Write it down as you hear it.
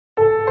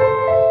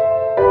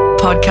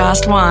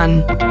Podcast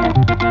One.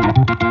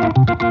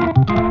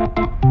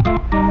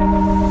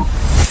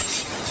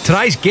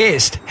 Today's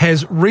guest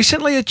has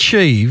recently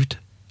achieved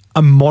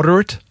a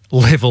moderate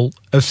level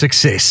of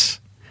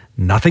success.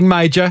 Nothing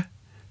major,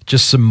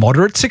 just some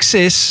moderate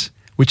success,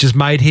 which has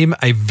made him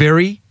a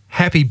very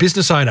happy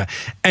business owner.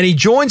 And he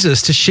joins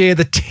us to share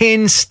the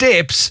 10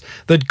 steps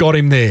that got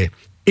him there.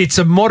 It's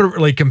a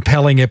moderately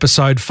compelling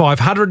episode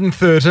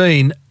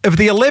 513 of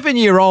the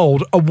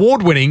 11-year-old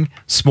award-winning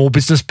Small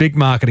Business Big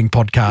Marketing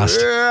podcast.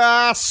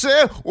 Yeah, I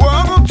said,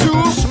 welcome to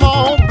a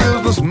small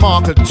business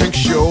marketing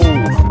show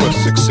where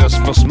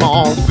successful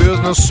small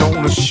business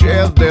owners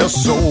share their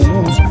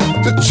souls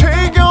to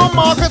take your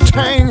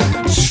marketing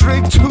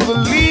straight to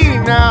the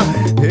lead. Now,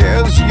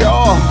 here's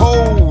your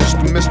host,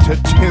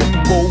 Mr. Tim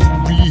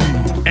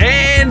Reid.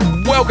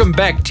 And welcome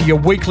back to your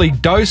weekly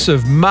dose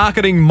of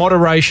marketing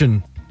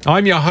moderation.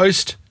 I'm your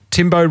host,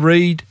 Timbo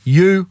Reid.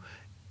 You,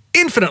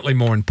 infinitely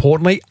more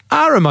importantly,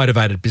 are a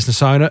motivated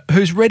business owner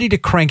who's ready to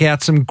crank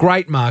out some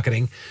great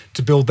marketing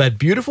to build that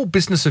beautiful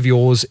business of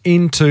yours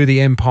into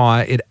the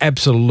empire it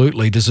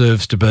absolutely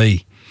deserves to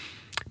be.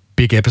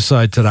 Big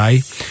episode today.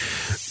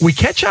 We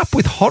catch up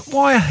with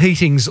Hotwire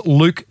Heating's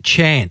Luke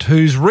Chant,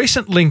 whose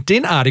recent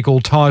LinkedIn article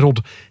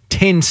titled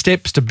 10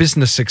 Steps to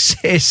Business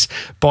Success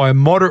by a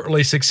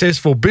Moderately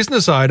Successful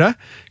Business Owner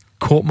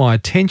caught my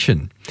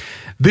attention.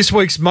 This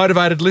week's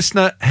motivated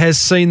listener has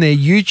seen their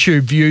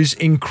YouTube views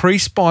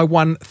increase by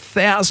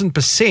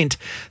 1,000%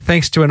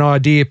 thanks to an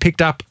idea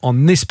picked up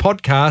on this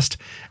podcast,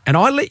 and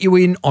I let you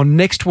in on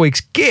next week's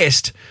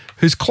guest,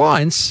 whose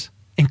clients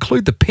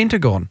include the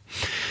Pentagon.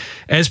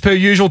 As per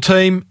usual,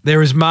 team,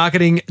 there is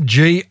marketing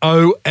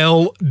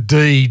GOLD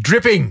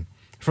dripping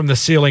from the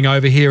ceiling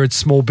over here at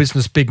Small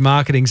Business Big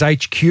Marketing's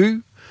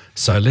HQ.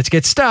 So let's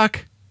get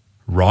stuck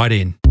right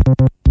in.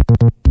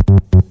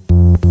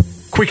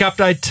 Quick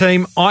update,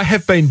 team. I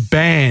have been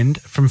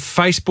banned from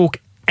Facebook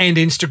and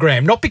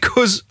Instagram, not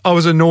because I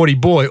was a naughty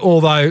boy,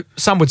 although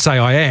some would say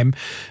I am,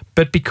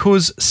 but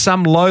because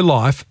some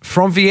lowlife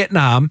from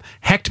Vietnam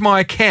hacked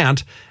my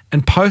account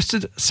and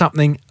posted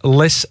something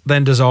less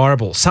than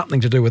desirable,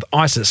 something to do with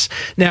ISIS.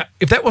 Now,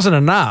 if that wasn't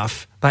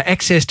enough, they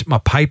accessed my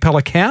PayPal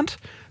account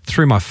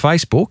through my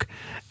Facebook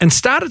and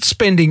started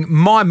spending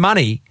my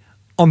money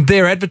on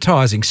their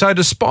advertising. So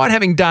despite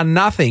having done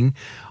nothing,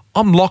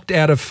 I'm locked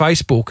out of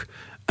Facebook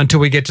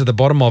until we get to the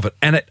bottom of it.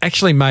 And it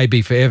actually may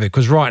be forever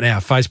because right now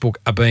Facebook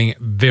are being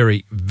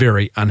very,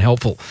 very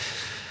unhelpful.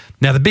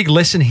 Now, the big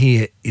lesson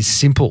here is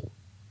simple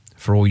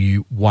for all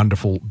you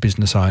wonderful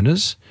business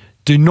owners.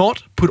 Do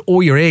not put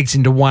all your eggs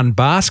into one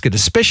basket,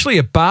 especially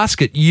a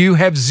basket you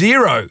have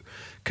zero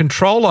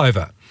control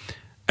over.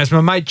 As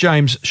my mate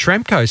James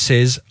Schramko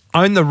says,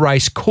 own the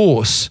race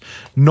course,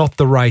 not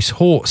the race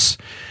horse.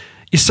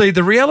 You see,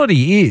 the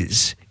reality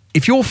is,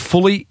 if you're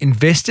fully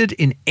invested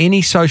in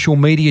any social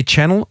media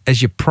channel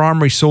as your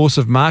primary source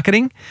of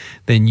marketing,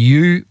 then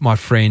you, my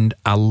friend,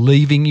 are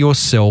leaving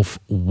yourself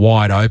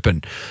wide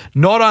open.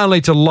 Not only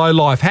to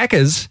low-life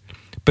hackers,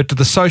 but to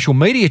the social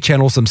media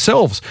channels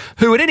themselves,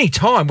 who at any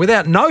time,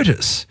 without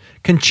notice,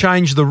 can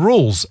change the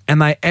rules,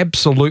 and they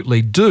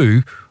absolutely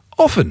do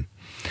often.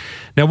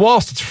 Now,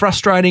 whilst it's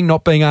frustrating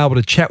not being able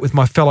to chat with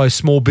my fellow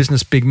Small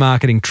Business Big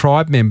Marketing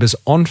tribe members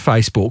on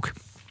Facebook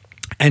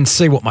and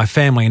see what my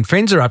family and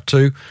friends are up to,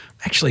 I'm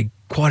actually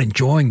quite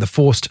enjoying the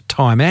forced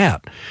time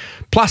out.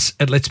 Plus,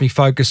 it lets me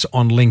focus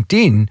on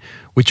LinkedIn,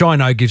 which I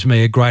know gives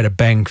me a greater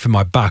bang for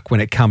my buck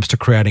when it comes to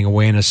creating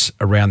awareness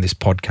around this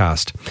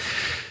podcast.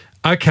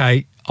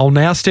 Okay, I'll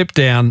now step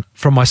down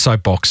from my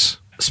soapbox.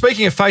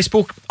 Speaking of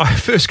Facebook, I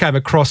first came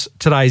across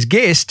today's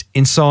guest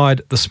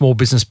inside the Small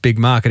Business Big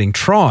Marketing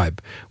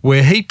tribe,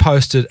 where he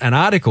posted an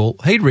article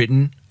he'd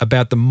written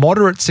about the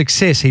moderate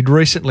success he'd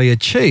recently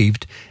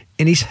achieved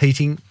in his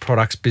heating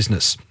products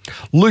business.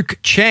 Luke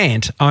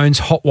Chant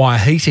owns Hotwire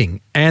Heating,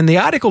 and the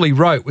article he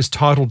wrote was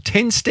titled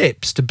 10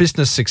 Steps to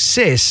Business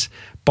Success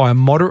by a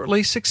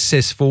Moderately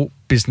Successful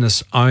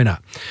Business Owner.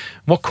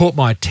 What caught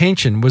my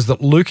attention was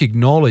that Luke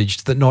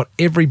acknowledged that not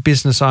every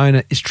business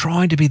owner is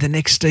trying to be the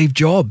next Steve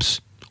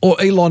Jobs or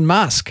Elon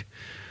Musk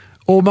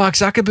or Mark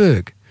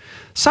Zuckerberg.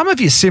 Some of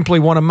you simply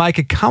want to make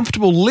a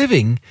comfortable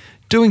living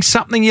doing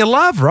something you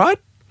love, right?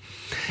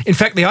 In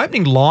fact, the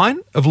opening line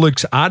of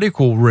Luke's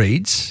article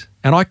reads,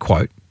 and I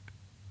quote,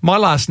 "My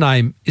last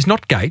name is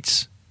not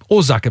Gates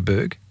or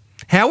Zuckerberg.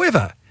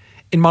 However,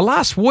 in my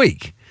last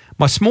week,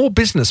 my small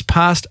business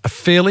passed a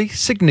fairly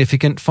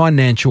significant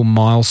financial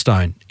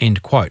milestone,"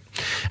 end quote.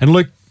 And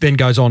Luke then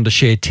goes on to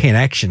share 10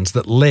 actions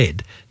that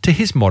led to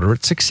his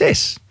moderate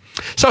success.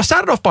 So I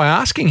started off by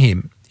asking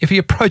him if he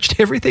approached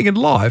everything in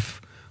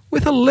life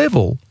with a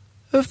level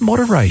of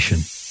moderation.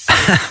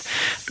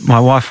 My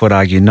wife would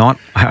argue not.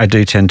 I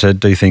do tend to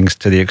do things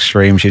to the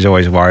extreme. She's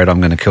always worried I'm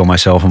going to kill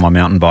myself on my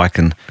mountain bike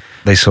and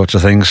these sorts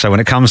of things. So when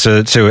it comes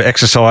to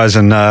exercise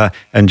and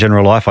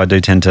general life, I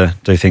do tend to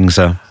do things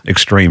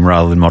extreme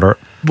rather than moderate.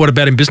 What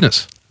about in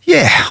business?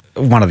 Yeah.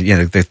 One of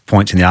the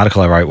points in the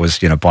article I wrote was,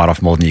 bite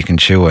off more than you can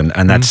chew.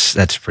 And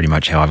that's pretty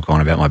much how I've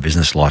gone about my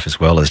business life as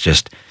well, is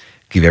just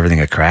give everything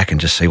a crack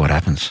and just see what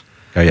happens.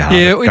 Go your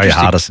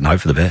hardest and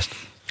hope for the best.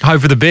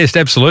 Hope for the best,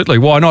 absolutely.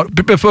 Why not?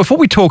 But before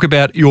we talk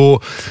about your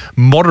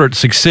moderate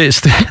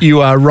success that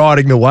you are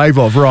riding the wave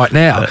of right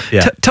now,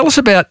 tell us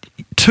about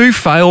 2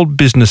 failed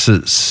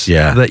businesses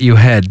that you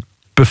had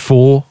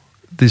before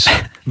this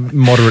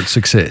moderate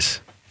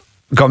success.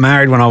 Got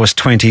married when I was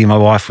 20. My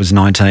wife was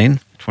 19.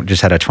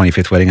 Just had our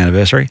 25th wedding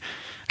anniversary.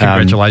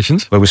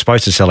 Congratulations. We were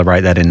supposed to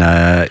celebrate that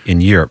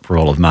in Europe for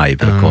all of May,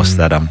 but of course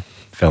that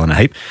fell in a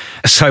heap.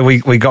 So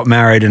we got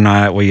married,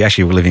 and we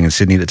actually were living in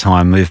Sydney at the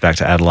time, moved back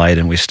to Adelaide,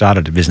 and we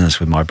started a business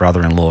with my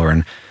brother-in-law.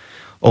 And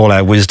all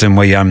our wisdom,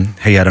 he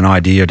had an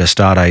idea to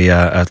start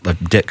a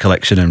debt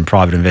collection and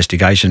private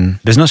investigation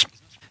business.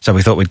 So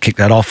we thought we'd kick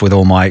that off with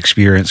all my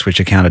experience, which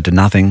accounted to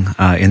nothing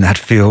in that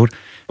field.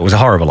 It was a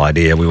horrible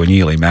idea. We were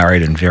newly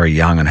married and very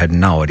young and had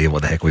no idea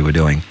what the heck we were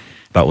doing.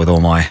 But with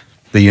all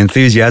the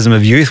enthusiasm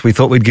of youth, we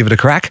thought we'd give it a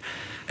crack.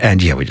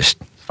 And we just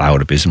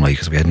failed abysmally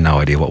because we had no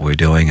idea what we were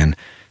doing. And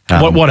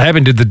what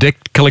happened? Did the debt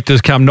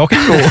collectors come knocking?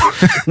 Or?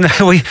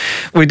 No,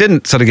 we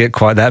didn't sort of get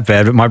quite that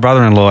bad. But my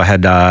brother-in-law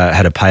had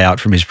a payout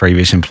from his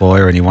previous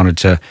employer, and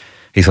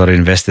he thought he'd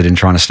invested in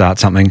trying to start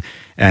something.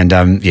 And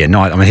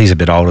he's a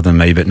bit older than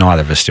me, but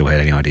neither of us still had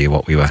any idea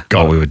what we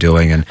were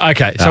doing. And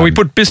okay, so we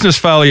put business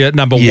failure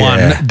number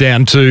 1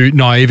 down to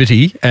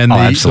naivety and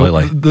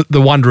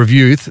the wonder of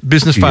youth.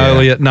 Business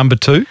failure number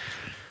 2.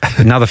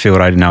 Another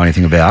field I didn't know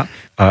anything about.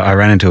 I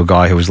ran into a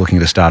guy who was looking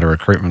to start a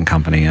recruitment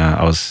company.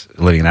 I was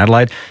living in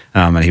Adelaide,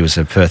 and he was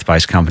a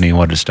Perth-based company and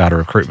wanted to start a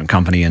recruitment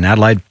company in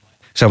Adelaide.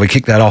 So we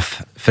kicked that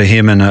off for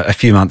him, and a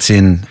few months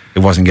in, it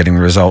wasn't getting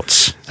the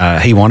results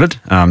he wanted.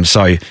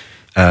 So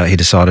he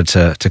decided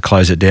to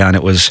close it down.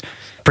 It was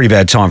a pretty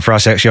bad time for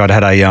us, actually. I'd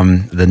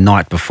had the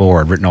night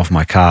before, I'd written off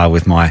my car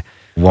with my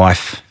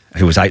wife,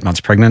 who was 8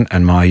 months pregnant,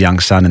 and my young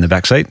son in the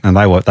back seat, and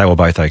they were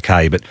both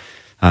okay, but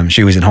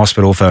she was in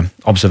hospital for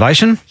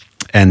observation,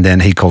 and then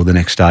he called the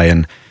next day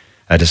and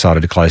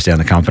decided to close down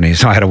the company.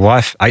 So I had a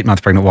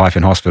 8-month pregnant wife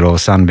in hospital, a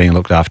son being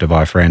looked after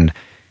by a friend,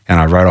 and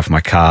I wrote off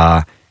my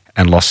car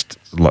and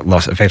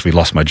effectively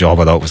lost my job,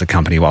 although it was a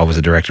company I was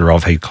a director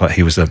of.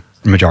 He was the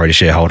majority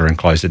shareholder and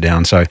closed it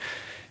down. So I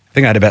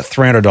think I had about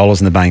 $300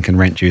 in the bank and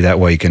rent due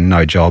that week and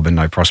no job and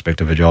no prospect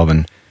of a job,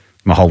 and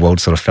my whole world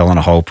sort of fell in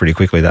a hole pretty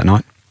quickly that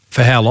night.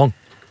 For how long?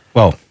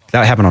 Well,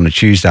 that happened on a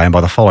Tuesday, and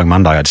by the following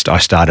Monday, I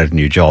started a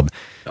new job.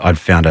 I'd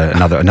found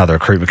another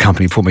recruitment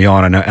company put me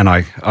on, and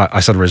I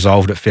sort of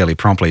resolved it fairly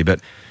promptly.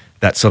 But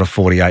that sort of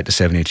 48 to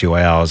 72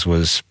 hours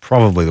was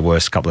probably the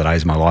worst couple of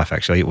days of my life.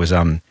 Actually, it was.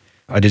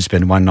 I did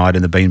spend one night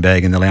in the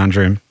beanbag in the lounge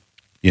room,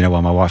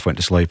 while my wife went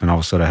to sleep, and I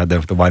was sort of had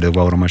the weight of the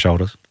world on my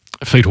shoulders.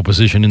 Fetal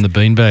position in the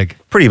beanbag.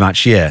 Pretty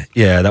much, yeah.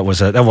 That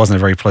wasn't a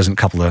very pleasant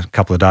couple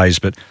of days,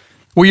 but.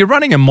 Well, you're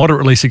running a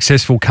moderately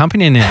successful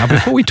company now.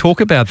 Before we talk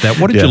about that,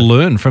 what did you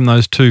learn from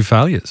those 2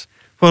 failures?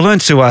 Well, I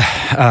learned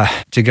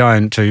to go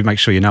and to make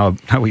sure you know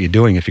what you're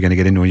doing if you're going to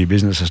get into a new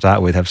business to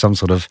start with. Have some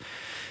sort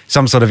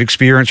of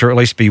experience, or at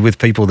least be with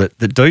people that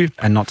do,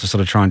 and not to sort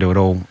of try and do it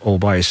all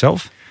by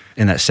yourself.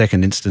 In that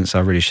second instance,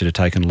 I really should have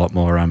taken a lot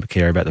more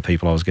care about the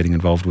people I was getting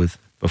involved with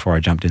before I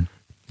jumped in.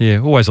 Yeah,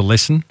 always a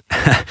lesson.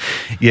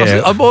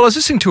 Yeah. I was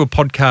listening to a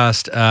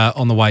podcast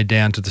on the way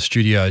down to the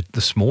studio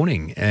this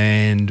morning,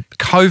 and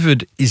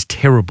COVID is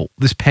terrible.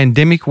 This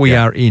pandemic we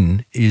are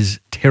in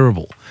is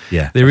terrible.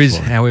 Yeah, there is,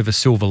 however,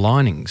 silver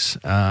linings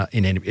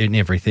in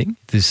everything.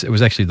 It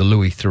was actually the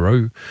Louis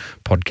Theroux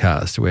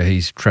podcast where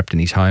he's trapped in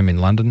his home in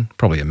London,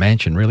 probably a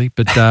mansion really,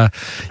 but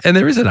and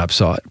there is an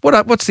upside.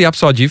 What's the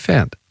upside you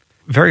found?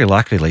 Very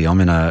luckily,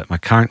 I'm in my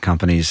current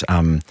company's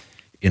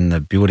in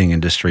the building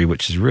industry,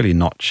 which is really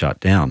not shut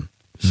down.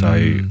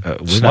 So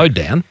slowed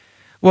down.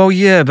 Well,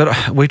 yeah,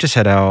 but we've just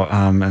had our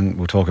and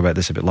we'll talk about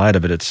this a bit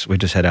later. But we've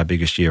just had our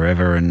biggest year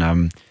ever,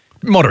 and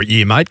moderate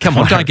year, mate. Come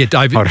on, don't get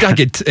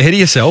ahead of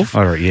yourself.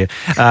 Moderate year.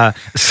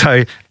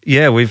 So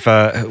yeah, we've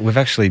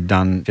actually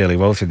done fairly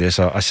well through this.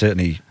 I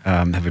certainly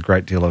have a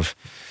great deal of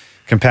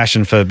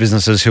compassion for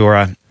businesses who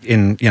are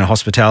in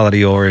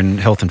hospitality or in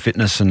health and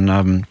fitness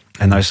and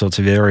those sorts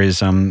of areas.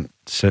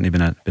 Certainly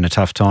been a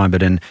tough time,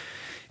 but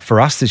for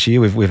us this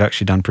year, we've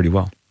actually done pretty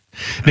well.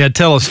 Now,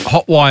 tell us,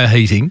 Hotwire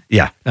heating.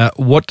 Yeah.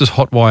 What does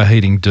Hotwire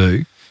heating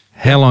do?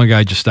 How long ago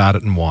did you start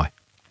it, and why?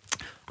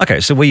 Okay,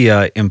 so we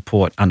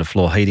import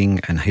underfloor heating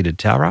and heated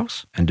towel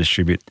rails and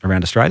distribute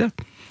around Australia.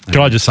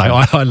 Can I just say,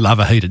 I love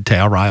a heated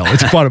towel rail.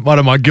 It's one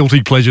of my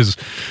guilty pleasures.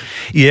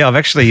 Yeah,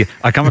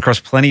 I come across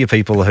plenty of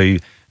people who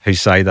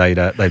say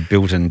they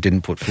built and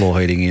didn't put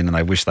floor heating in and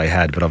they wish they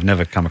had, but I've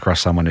never come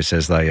across someone who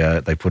says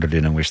they put it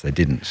in and wish they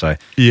didn't. So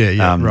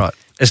right.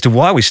 As to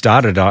why we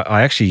started,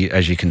 I actually,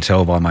 as you can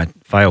tell by my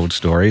failed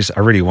stories,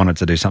 I really wanted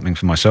to do something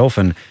for myself,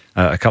 and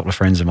a couple of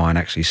friends of mine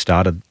actually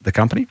started the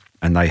company,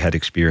 and they had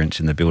experience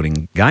in the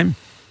building game.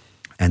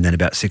 And then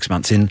about 6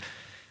 months in,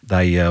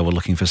 they were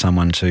looking for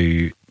someone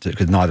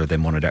because neither of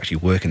them wanted to actually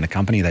work in the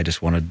company. They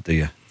just wanted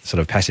the sort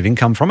of passive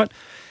income from it.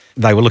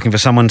 They were looking for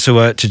someone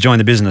to join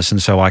the business,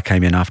 and so I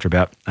came in after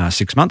about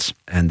 6 months,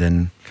 and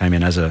then came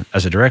in as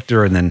a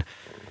director, and then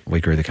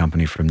we grew the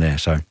company from there.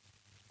 So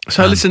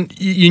So listen,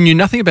 you knew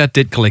nothing about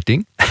debt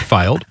collecting,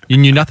 failed. You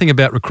knew nothing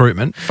about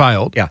recruitment,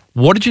 failed. Yeah.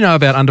 What did you know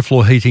about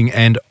underfloor heating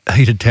and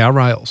heated tower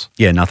rails?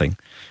 Yeah, nothing.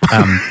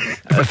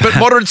 But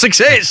moderate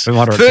success.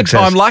 Moderate Third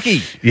success. time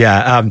lucky.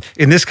 Yeah.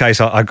 In this case,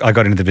 I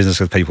got into the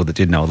business with people that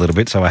did know a little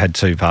bit. So I had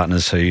two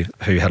partners who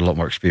had a lot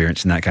more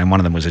experience in that game.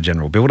 One of them was a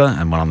general builder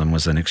and one of them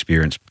was an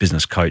experienced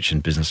business coach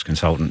and business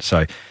consultant. So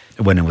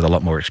I went in with a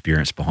lot more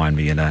experience behind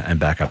me and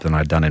backup than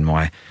I'd done in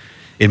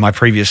my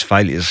previous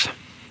failures.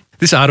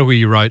 This article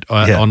you wrote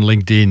on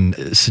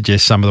LinkedIn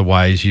suggests some of the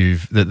ways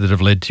that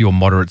have led to your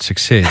moderate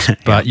success,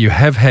 but you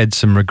have had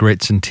some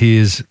regrets and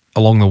tears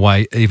along the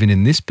way, even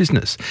in this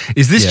business.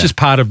 Is this just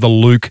part of the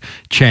Luke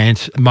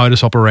Chant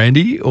modus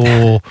operandi,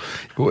 or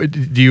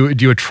do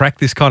you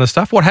attract this kind of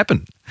stuff? What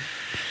happened?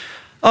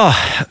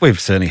 Oh, we've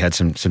certainly had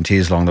some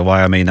tears along the way.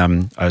 I mean,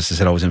 as I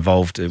said, I was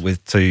involved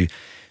with two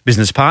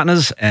business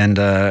partners, and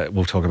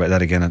we'll talk about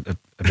that again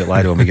a bit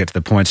later when we get to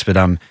the points.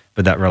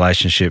 But that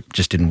relationship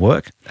just didn't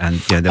work. And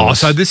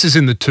so this is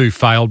in the two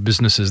failed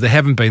businesses. There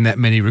haven't been that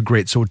many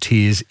regrets or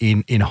tears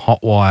in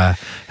Hotwire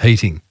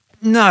heating.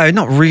 No,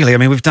 not really. I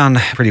mean, we've done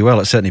pretty well.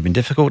 It's certainly been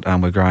difficult.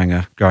 We're growing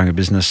a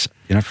business,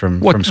 from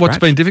scratch. What's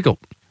been difficult?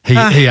 He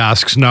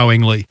asks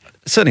knowingly.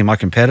 Certainly, my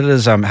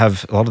competitors a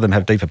lot of them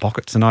have deeper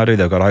pockets than I do.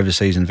 They've got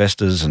overseas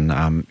investors and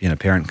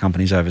parent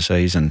companies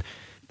overseas, and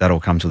that all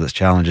comes with its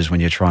challenges when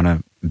you're trying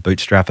to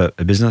bootstrap a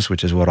business,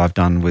 which is what I've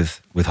done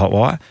with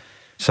Hotwire.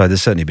 So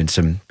there's certainly been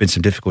some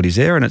difficulties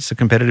there, and it's a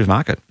competitive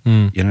market,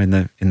 in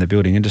the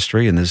building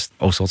industry, and there's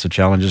all sorts of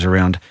challenges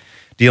around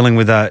dealing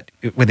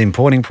with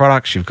importing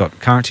products. You've got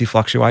currency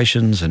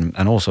fluctuations and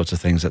all sorts of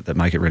things that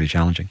make it really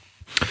challenging.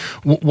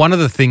 One of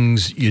the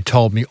things you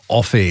told me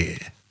off air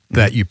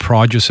that you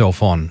pride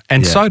yourself on,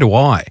 and so do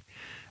I,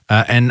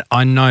 and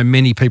I know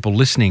many people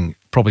listening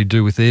probably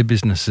do with their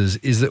businesses,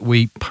 is that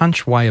we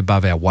punch way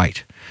above our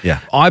weight.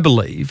 Yeah. I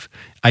believe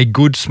a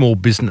good small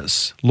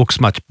business looks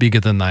much bigger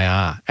than they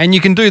are. And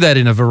you can do that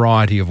in a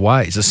variety of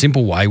ways. A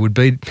simple way would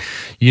be,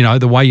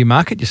 the way you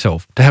market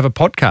yourself, to have a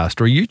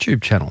podcast or a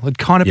YouTube channel. It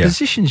kind of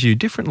positions you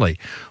differently.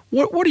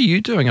 What are you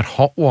doing at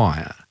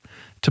Hotwire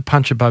to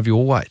punch above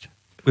your weight?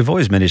 We've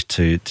always managed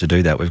to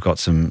do that. We've got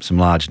some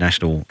large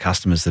national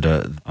customers that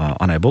are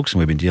on our books and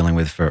we've been dealing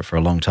with for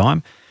a long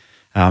time.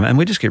 And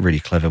we just get really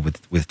clever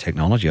with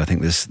technology. I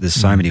think there's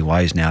so many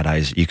ways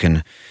nowadays you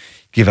can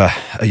give a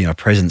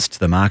presence to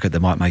the market that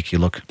might make you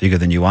look bigger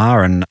than you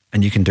are, and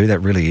you can do that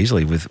really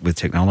easily with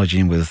technology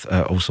and with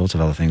all sorts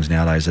of other things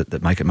nowadays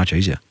that make it much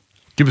easier.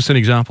 Give us an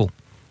example.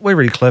 We're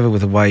really clever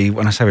with the way,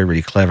 when I say we're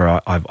really clever,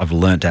 I've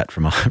learnt that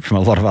from a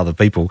lot of other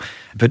people,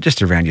 but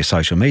just around your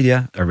social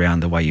media,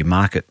 around the way you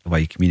market, the way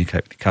you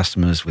communicate with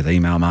customers, with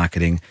email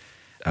marketing.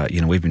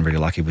 We've been really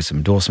lucky with some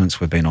endorsements.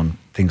 We've been on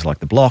things like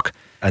The Block,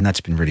 and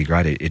that's been really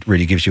great. It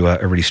really gives you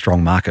a really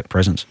strong market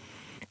presence.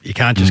 You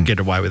can't just get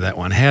away with that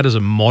one. How does a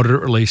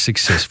moderately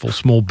successful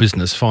small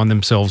business find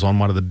themselves on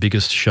one of the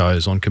biggest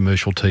shows on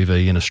commercial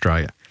TV in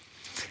Australia?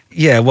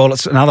 Yeah, well,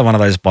 it's another one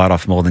of those bite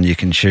off more than you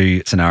can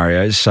chew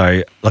scenarios.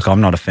 So, look, I'm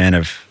not a fan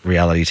of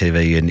reality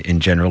TV in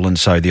general, and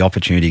so the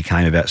opportunity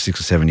came about 6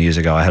 or 7 years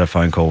ago. I had a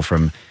phone call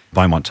from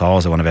Beaumont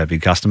Tiles, they're one of our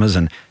big customers,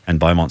 and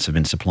Beaumonts have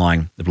been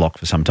supplying The Block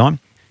for some time.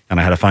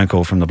 And I had a phone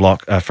call from The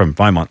Block, from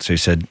Beaumonts, who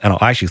said, and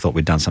I actually thought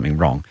we'd done something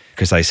wrong,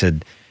 because they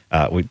said,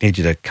 we need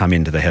you to come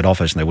into the head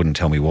office, and they wouldn't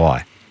tell me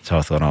why. So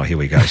I thought, here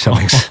we go.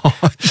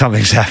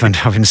 Something's happened.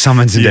 I've been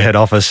summoned into head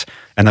office,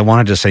 and they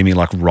wanted to see me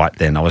like right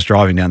then. I was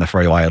driving down the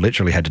freeway. I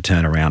literally had to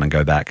turn around and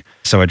go back.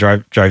 So I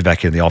drove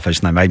back into the office,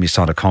 and they made me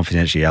sign a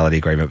confidentiality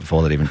agreement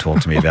before they'd even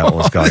talked to me about what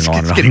was going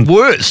on. It's getting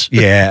worse.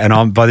 Yeah,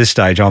 and by this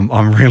stage, I'm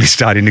really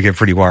starting to get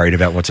pretty worried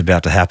about what's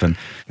about to happen.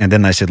 And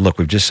then they said, look,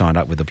 we've just signed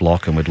up with The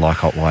Block, and we'd like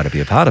Hotwire to be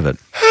a part of it.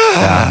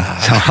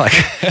 So I'm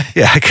like,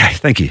 yeah, okay,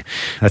 thank you.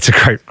 That's a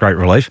great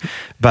relief.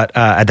 But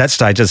at that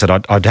stage, I said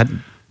I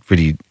hadn't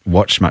really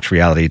watched much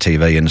reality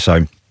TV, and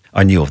so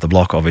I knew of The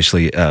Block,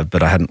 obviously,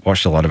 but I hadn't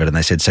watched a lot of it. And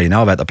they said, so you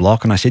know about The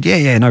Block? And I said,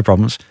 yeah, no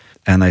problems.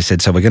 And they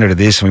said, so we're going to do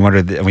this, and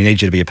we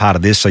need you to be a part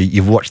of this. So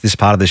you've watched this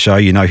part of the show,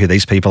 you know who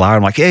these people are.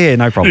 I'm like, yeah,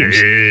 no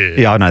problems.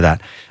 Yeah, I know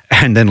that.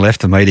 And then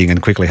left the meeting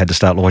and quickly had to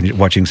start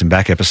watching some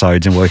back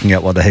episodes and working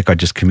out what the heck I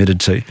just committed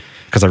to,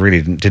 because I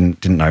really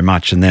didn't know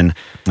much. And then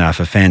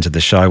for fans of the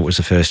show, it was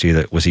the first year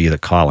that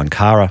Kyle and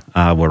Cara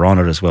were on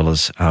it, as well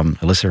as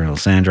Alyssa and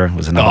Alessandra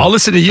was another. Oh,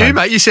 listen to you,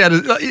 mate. You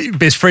sound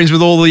best friends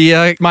with all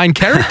the main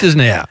characters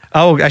now.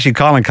 Oh, actually,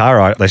 Kyle and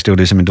Cara, they still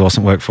do some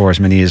endorsement work for us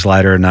many years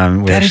later,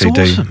 and we actually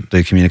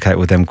do communicate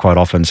with them quite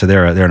often. So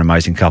they're an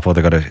amazing couple.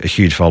 They've got a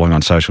huge following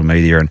on social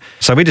media, and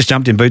so we just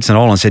jumped in boots and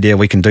all and said, yeah,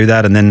 we can do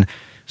that. And then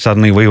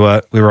suddenly we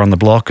were on The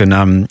Block,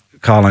 and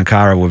Kyle and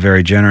Cara were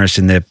very generous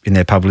in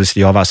their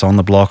publicity of us on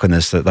The Block, and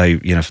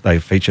they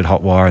featured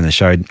Hotwire, and they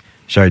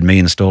showed me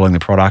installing the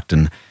product.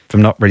 And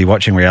from not really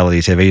watching reality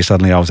TV,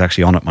 suddenly I was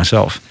actually on it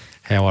myself.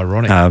 How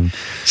ironic.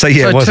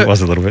 It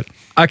was a little bit.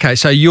 Okay,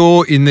 so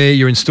you're in there,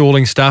 you're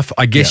installing stuff.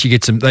 I guess you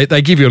get some,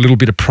 they give you a little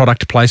bit of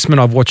product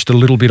placement. I've watched a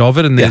little bit of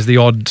it, and there's the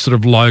odd sort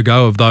of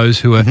logo of those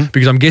who are,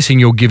 because I'm guessing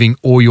you're giving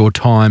all your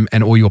time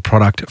and all your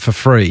product for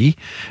free,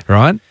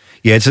 right?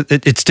 Yeah,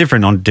 it's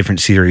different on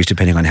different series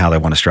depending on how they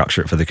want to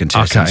structure it for the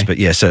contestants. Okay. But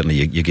yeah, certainly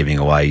you're giving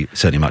away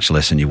certainly much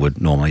less than you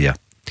would normally, yeah.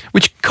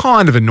 Which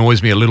kind of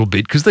annoys me a little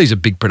bit because these are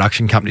big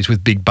production companies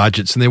with big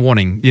budgets and they're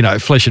wanting,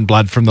 flesh and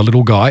blood from the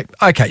little guy.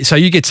 Okay, so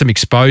you get some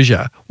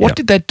exposure. What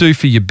did that do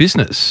for your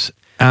business?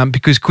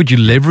 Because could you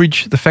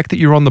leverage the fact that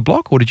you're on the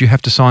block, or did you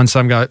have to sign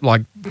some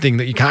thing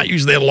that you can't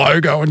use their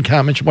logo and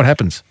can't mention what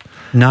happens?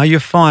 No, you're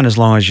fine as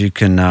long as you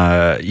can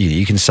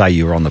you can say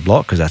you were on the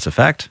block, because that's a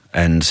fact,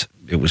 and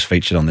it was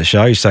featured on the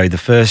show. So the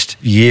first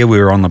year we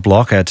were on the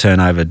block, our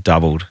turnover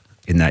doubled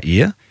in that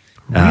year.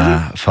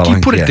 Really? Do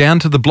you put it down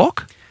to the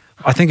block?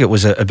 I think it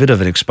was a bit of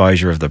an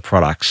exposure of the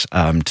products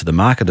to the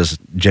market, as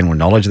general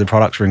knowledge of the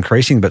products were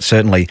increasing, but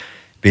certainly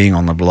being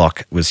on the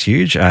block was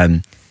huge.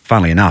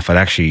 Funnily enough, it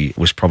actually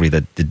was probably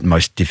the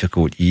most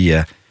difficult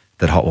year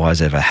that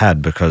Hotwire's ever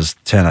had, because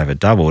turnover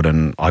doubled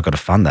and I got to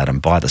fund that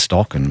and buy the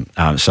stock. And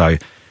so there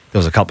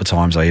was a couple of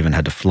times I even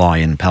had to fly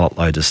in pallet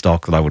loads of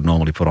stock that I would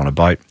normally put on a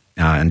boat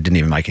and didn't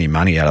even make any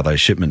money out of those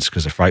shipments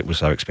because the freight was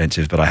so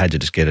expensive, but I had to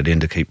just get it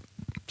in to keep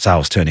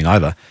sales turning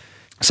over.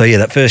 So yeah,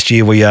 that first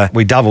year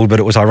we doubled, but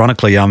it was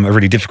ironically a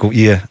really difficult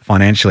year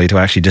financially to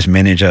actually just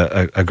manage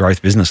a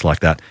growth business like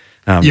that.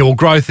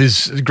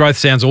 Growth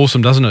sounds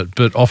awesome, doesn't it?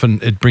 But often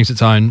it brings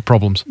its own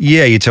problems.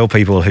 Yeah, you tell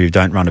people who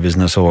don't run a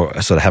business or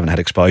sort of haven't had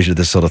exposure to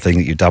this sort of thing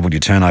that you doubled your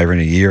turnover in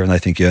a year, and they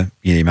think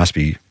you must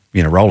be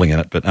rolling in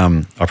it. But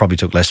I probably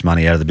took less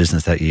money out of the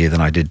business that year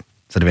than I did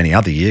sort of any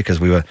other year,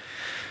 because we were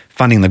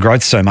funding the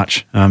growth so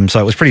much. So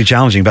it was pretty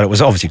challenging, but it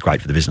was obviously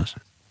great for the business.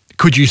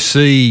 Could you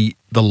see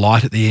the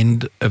light at the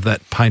end of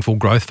that painful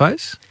growth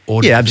phase?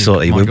 Yeah,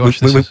 absolutely.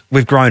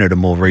 We've grown at a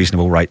more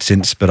reasonable rate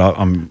since, but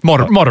I'm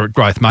moderate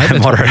growth, mate.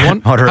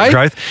 Moderate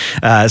growth.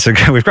 So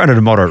we've grown at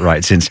a moderate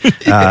rate since.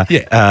 But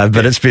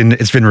it's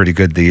been really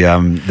good.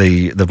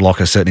 The block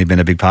has certainly been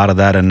a big part of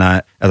that. And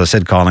as I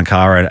said, Kyle and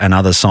Cara and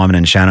others, Simon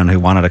and Shannon, who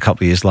won it a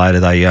couple of years later,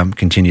 they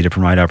continue to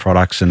promote our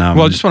products and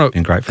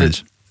been great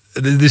friends.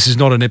 This is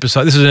not an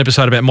episode. This is an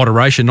episode about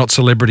moderation, not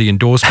celebrity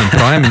endorsement.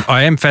 But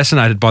I am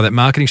fascinated by that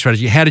marketing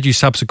strategy. How did you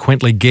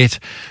subsequently get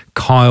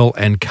Kyle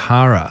and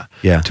Cara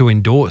to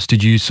endorse?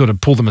 Did you sort of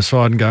pull them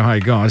aside and go, "Hey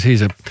guys,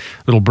 here's a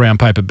little brown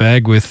paper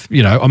bag with,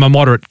 I'm a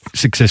moderate,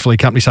 successfully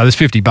company, so there's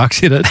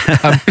 $50 in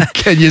it.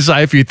 Can you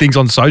say a few things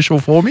on social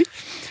for me?"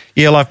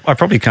 Yeah, well, I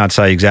probably can't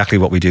say exactly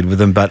what we did with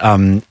them,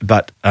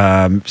 but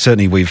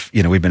certainly we've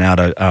been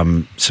able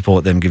to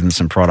support them, give them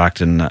some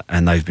product, and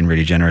they've been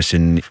really generous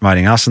in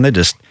promoting us, and they're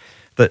just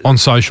on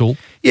social.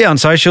 Yeah, on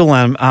social,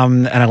 and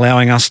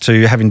allowing us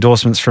to have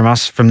endorsements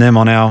from them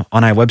on our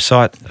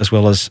website, as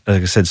well as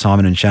I said,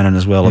 Simon and Shannon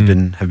as well have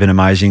been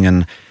amazing,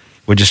 and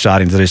we're just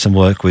starting to do some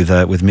work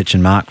with Mitch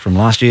and Mark from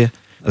last year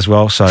as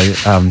well. So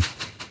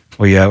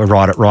we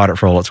ride it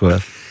for all it's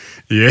worth.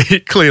 Yeah,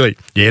 clearly.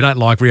 Yeah, don't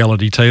like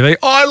reality TV.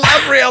 I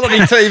love reality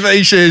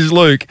TV, says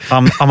Luke.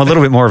 I'm a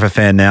little bit more of a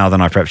fan now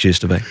than I perhaps used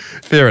to be.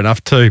 Fair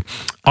enough too.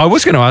 I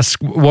was going to ask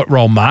what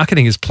role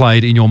marketing has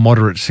played in your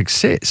moderate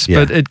success,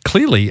 but it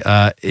clearly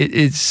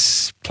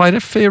it's played a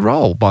fair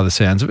role by the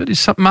sounds of it.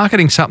 Is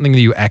marketing something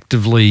that you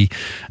actively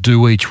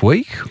do each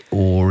week,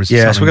 or is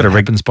it something that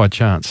happens by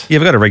chance? Yeah,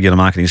 we've got a regular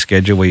marketing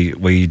schedule.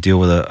 We deal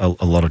with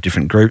a lot of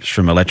different groups,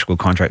 from electrical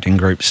contracting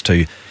groups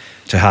to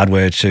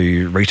hardware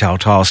to retail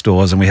tile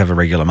stores, and we have a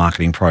regular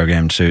marketing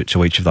program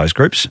to each of those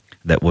groups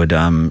that would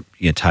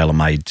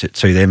tailor-made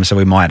to them. So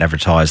we might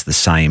advertise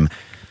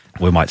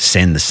we might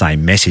send the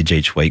same message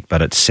each week,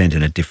 but it's sent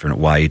in a different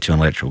way to an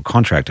electrical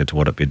contractor to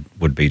what it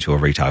would be to a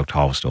retail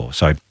tile store.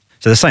 So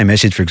the same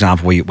message, for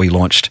example, we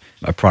launched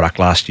a product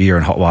last year,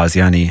 and Hotwire is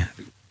the only.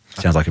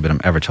 Sounds like a bit of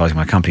advertising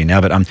my company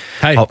now, but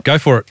hey, go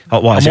for it.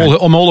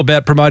 I'm all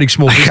about promoting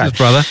small business,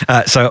 brother.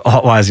 So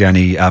Hotwire is the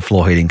only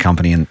floor heating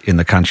company in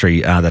the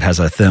country that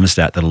has a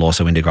thermostat that'll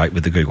also integrate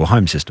with the Google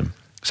Home system.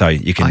 So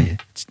you can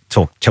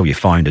tell your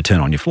phone to turn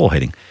on your floor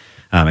heating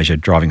as you're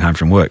driving home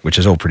from work, which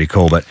is all pretty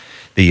cool. But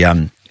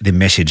the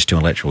message to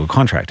an electrical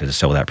contractor to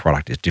sell that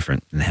product is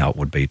different than how it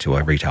would be to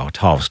a retail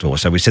tile store.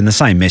 So we send the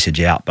same message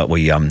out, but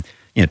we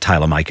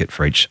tailor make it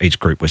for each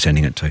group we're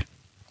sending it to.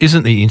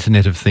 Isn't the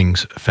Internet of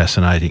Things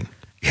fascinating?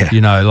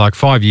 Yeah. Like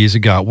 5 years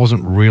ago, it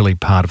wasn't really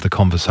part of the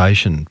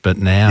conversation, but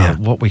now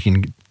what we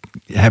can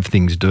have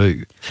things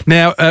do.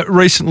 Now,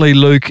 recently,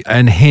 Luke,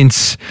 and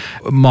hence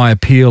my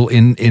appeal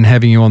in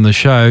having you on the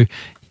show,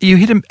 you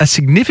hit a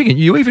significant,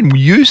 you even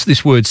used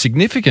this word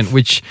significant,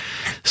 which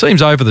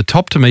seems over the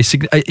top to me.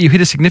 You hit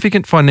a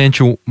significant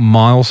financial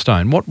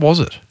milestone. What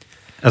was it?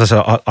 As I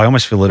said, I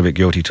almost feel a little bit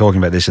guilty talking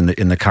about this in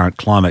the current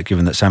climate,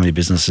 given that so many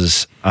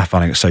businesses are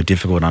finding it so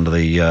difficult under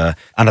the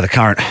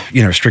current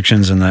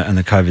restrictions and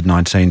the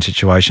COVID-19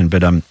 situation.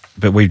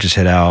 But we've just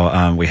had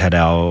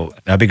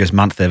our biggest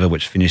month ever,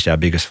 which finished our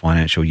biggest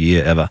financial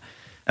year ever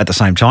at the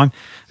same time.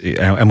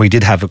 And we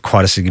did have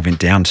quite a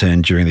significant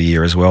downturn during the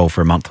year as well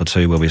for a month or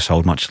two, where we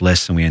sold much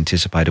less than we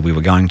anticipated we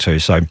were going to.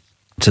 So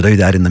to do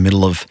that in the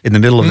middle of the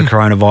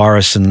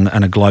coronavirus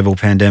and a global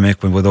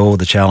pandemic, with all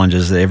the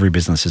challenges that every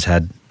business has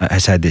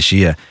had this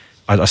year,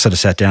 I sort of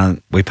sat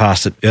down. We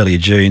passed it earlier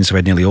June, so we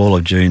had nearly all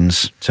of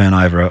June's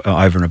turnover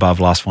over and above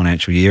last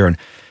financial year, and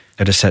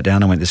I just sat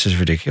down and went, "This is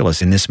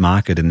ridiculous. In this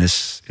market, in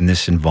this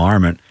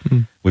environment,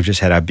 we've just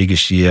had our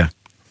biggest year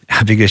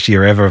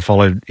ever,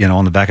 followed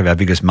on the back of our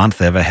biggest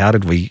month ever. How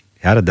did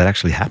that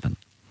actually happen?"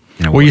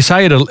 Well, you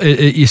say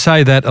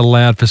that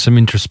allowed for some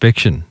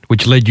introspection,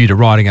 which led you to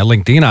writing a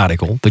LinkedIn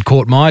article that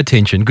caught my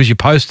attention because you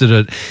posted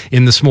it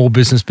in the Small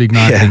Business Big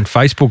Marketing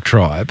Facebook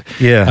tribe.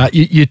 Yeah.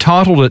 You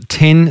titled it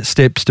 10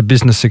 Steps to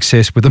Business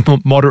Success with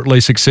a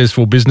Moderately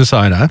Successful Business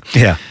Owner.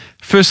 Yeah.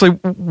 Firstly,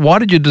 why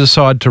did you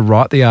decide to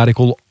write the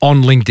article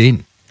on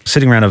LinkedIn?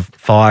 Sitting around a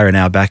fire in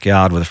our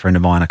backyard with a friend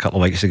of mine a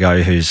couple of weeks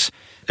ago who's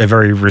a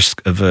very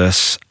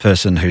risk-averse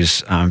person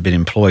who's been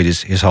employed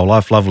his whole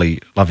life. Lovely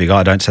guy.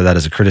 I don't say that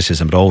as a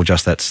criticism at all,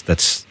 just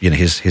that's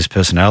his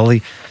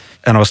personality.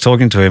 And I was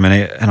talking to him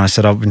and I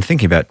said, I've been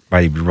thinking about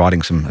maybe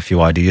writing a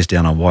few ideas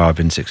down on why I've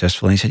been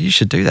successful. And he said, you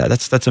should do that.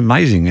 That's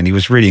amazing. And he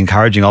was really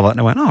encouraging of it. And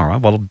I went, all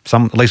right, well,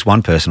 at least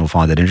one person will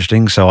find that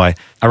interesting. So I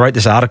wrote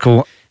this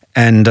article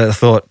and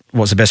thought,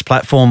 what's the best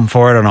platform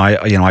for it? And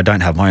I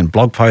don't have my own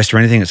blog post or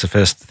anything. It's the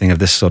first thing of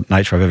this sort of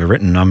nature I've ever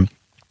written.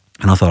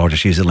 And I thought I'll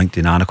just use a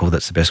LinkedIn article.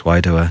 That's the best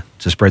way to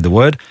spread the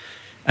word.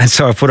 And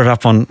so I put it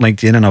up on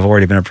LinkedIn, and I've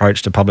already been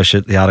approached to publish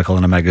the article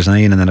in a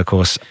magazine, and then, of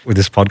course, with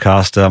this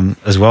podcast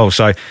as well.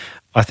 So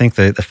I think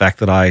the fact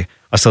that I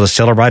sort of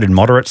celebrated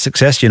moderate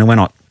success, we're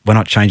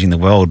not changing the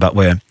world, but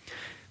we're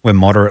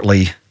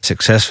moderately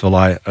successful.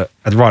 Right at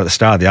the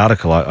start of the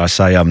article, I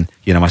say,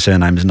 my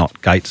surname is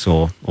not Gates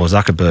or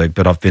Zuckerberg,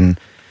 but I've been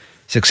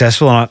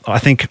successful. And I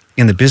think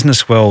in the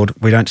business world,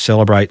 we don't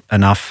celebrate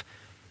enough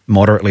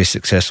moderately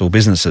successful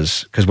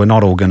businesses because we're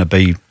not all going to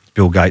be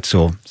Bill Gates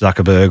or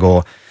Zuckerberg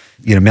or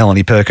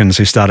Melanie Perkins,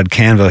 who started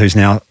Canva, who's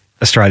now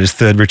Australia's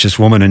third richest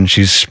woman, and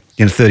she's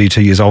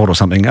 32 years old or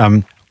something.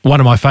 One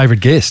of my favourite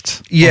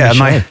guests.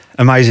 Yeah,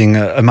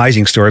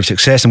 amazing story of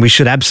success, and we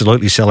should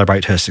absolutely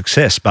celebrate her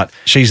success. But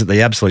she's at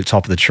the absolute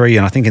top of the tree,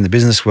 and I think in the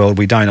business world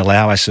we don't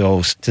allow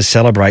ourselves to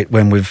celebrate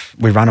when we've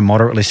run a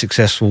moderately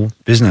successful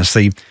business.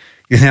 The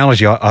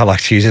analogy I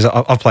like to use is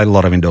I've played a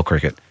lot of indoor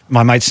cricket.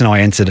 My mates and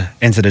I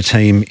entered a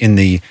team in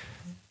the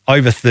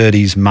over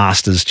 30s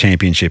Masters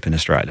Championship in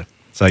Australia.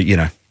 So,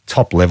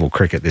 top level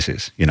cricket this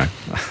is,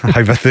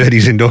 over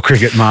 30s indoor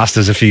cricket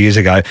Masters a few years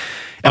ago.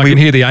 And I can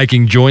hear the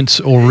aching joints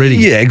already.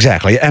 Yeah,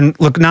 exactly. And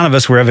look, none of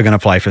us were ever going to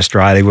play for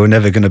Australia. We were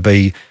never going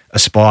to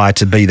aspire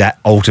to be that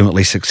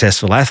ultimately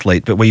successful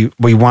athlete. But we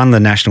won the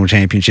national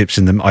championships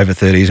in the over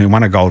 30s, and we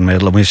won a gold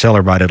medal, and we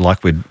celebrated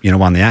like we'd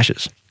won the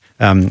Ashes.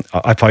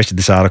 I posted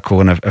this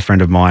article, and a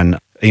friend of mine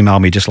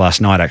emailed me just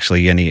last night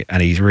actually, and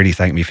he really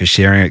thanked me for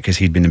sharing it because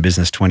he'd been in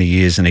business 20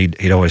 years and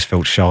he'd always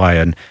felt shy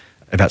and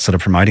about sort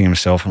of promoting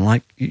himself. I'm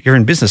like, you're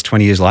in business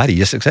 20 years later,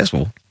 you're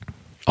successful.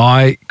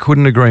 I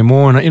couldn't agree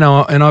more. And,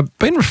 and I've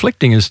been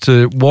reflecting as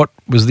to what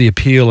was the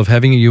appeal of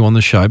having you on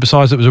the show.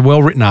 Besides, it was a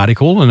well-written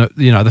article and,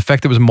 the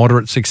fact that it was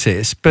moderate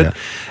success. But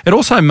It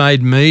also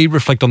made me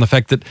reflect on the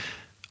fact that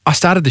I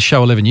started the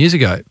show 11 years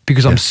ago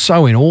because I'm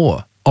so in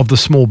awe of the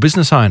small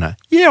business owner.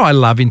 Yeah, I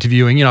love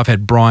interviewing. I've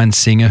had Brian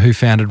Singer, who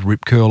founded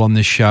Rip Curl, on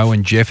this show,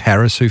 and Jeff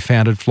Harris, who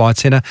founded Flight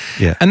Centre.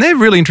 Yeah. And they're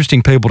really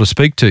interesting people to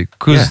speak to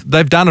because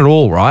they've done it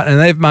all, right? And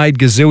they've made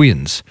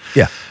gazillions.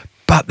 Yeah.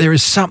 But there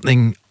is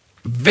something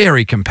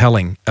very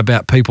compelling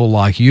about people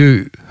like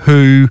you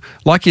who,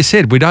 like you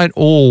said, we don't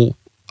all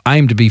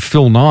aim to be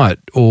Phil Knight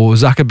or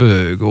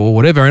Zuckerberg or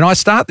whatever. And I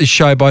start this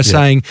show by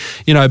saying,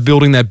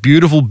 building that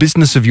beautiful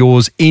business of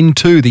yours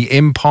into the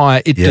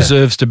empire it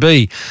deserves to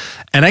be.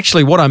 And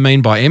actually what I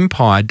mean by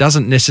empire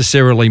doesn't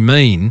necessarily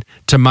mean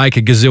to make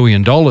a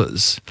gazillion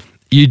dollars.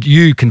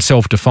 You can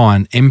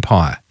self-define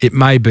empire. It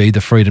may be the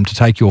freedom to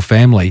take your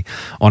family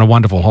on a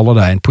wonderful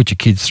holiday and put your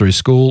kids through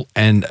school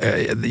and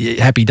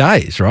happy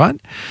days, right?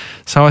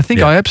 So I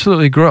think I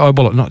absolutely agree.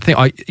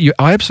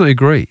 I absolutely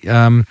agree.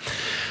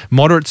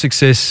 Moderate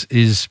success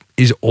is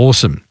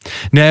awesome.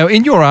 Now,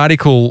 in your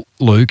article,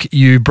 Luke,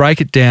 you break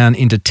it down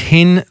into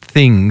 10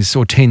 things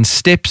or 10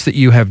 steps that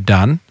you have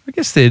done. I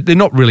guess they're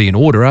not really in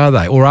order, are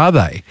they? Or are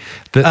they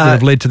that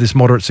have led to this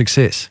moderate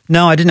success?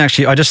 No, I didn't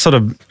actually. I just sort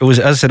of, it was,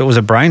 as I said, it was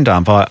a brain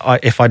dump.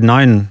 If I'd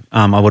known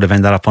I would have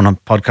ended up on a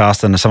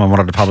podcast and someone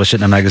wanted to publish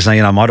it in a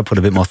magazine, I might have put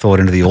a bit more thought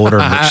into the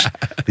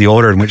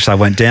order in which they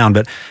went down.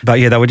 But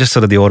yeah, they were just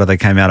sort of the order they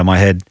came out of my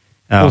head.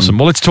 Awesome.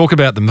 Well, let's talk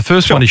about them. The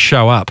first one is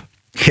show up.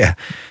 Yeah.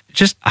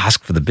 Just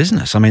ask for the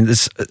business. I mean,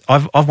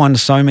 I've won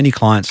so many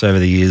clients over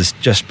the years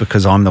just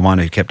because I'm the one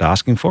who kept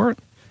asking for it.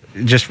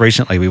 Just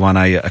recently, we won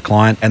a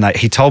client, and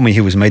he told me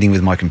he was meeting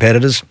with my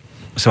competitors.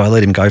 So I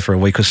let him go for a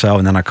week or so,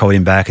 and then I called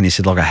him back, and he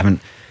said, "Look, I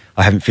haven't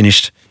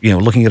finished,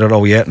 looking at it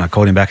all yet." And I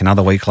called him back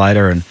another week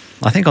later, and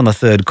I think on the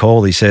third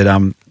call, he said,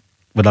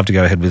 "We'd love to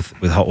go ahead with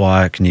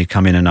Hotwire. Can you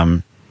come in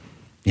and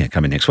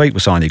come in next week?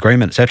 We'll sign the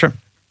agreement, etc."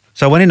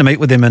 So I went in to meet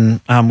with him,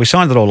 and we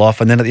signed it all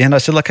off. And then at the end, I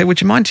said, "Okay,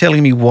 would you mind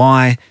telling me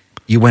why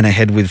you went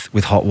ahead with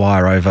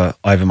Hotwire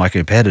over my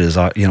competitors?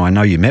 I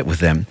know you met with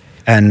them."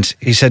 And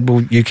he said,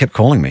 "Well, you kept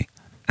calling me."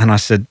 And I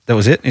said, that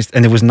was it.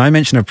 And there was no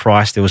mention of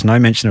price. There was no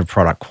mention of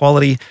product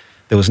quality.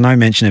 There was no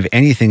mention of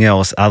anything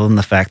else other than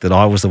the fact that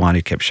I was the one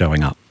who kept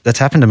showing up. That's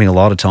happened to me a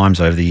lot of times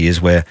over the years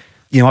where,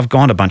 I've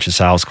gone to a bunch of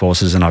sales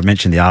courses, and I've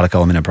mentioned the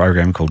article. I'm in a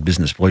program called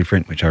Business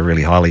Blueprint, which I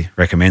really highly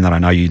recommend, that I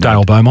know you know.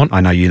 Dale Beaumont.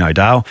 I know you know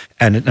Dale.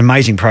 And an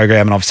amazing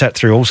program, and I've sat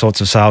through all sorts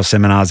of sales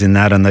seminars in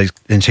that, and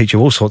they teach you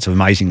all sorts of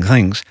amazing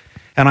things.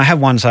 And I have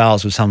won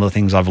sales with some of the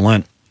things I've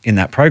learnt in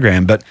that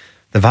program, but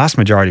the vast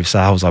majority of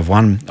sales I've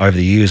won over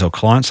the years, or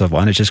clients I've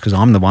won, is just because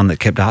I'm the one that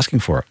kept asking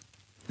for it.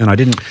 And I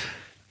didn't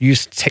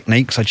use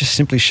techniques, I just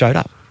simply showed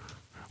up.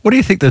 What do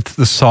you think that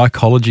the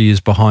psychology is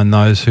behind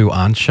those who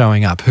aren't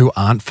showing up, who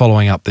aren't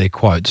following up their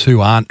quotes, who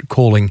aren't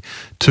calling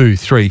 2,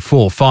 3,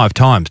 4, 5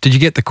 times? Did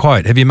you get the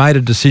quote? Have you made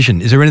a decision?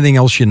 Is there anything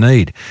else you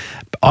need?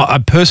 I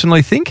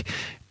personally think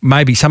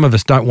maybe some of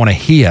us don't want to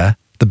hear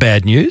the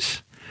bad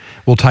news.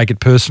 We'll take it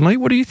personally.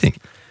 What do you think?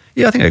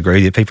 Yeah, I think I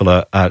agree. People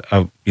are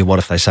what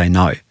if they say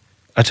no?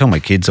 I tell my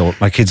kids all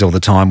the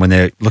time when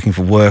they're looking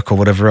for work or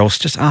whatever else,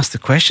 just ask the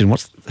question,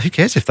 who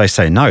cares if they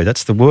say no?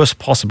 That's the worst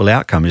possible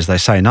outcome, is they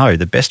say no.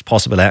 The best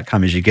possible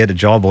outcome is you get a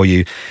job or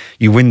you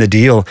win the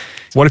deal.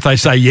 What if they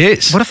say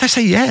yes? What if they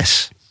say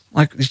yes?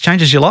 Like, it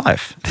changes your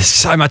life. There's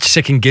so much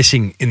second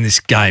guessing in this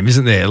game,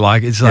 isn't there?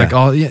 Like, it's like,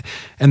 oh, yeah.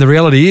 And the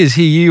reality is,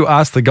 here you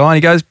ask the guy and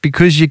he goes,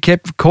 because you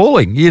kept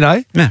calling,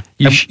 Yeah.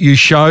 You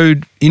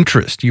showed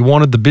interest. You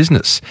wanted the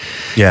business.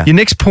 Yeah. Your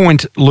next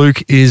point,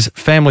 Luke, is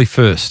family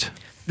first.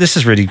 This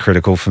is really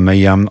critical for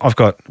me.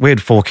 We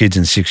had 4 kids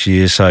in 6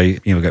 years. So,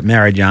 we got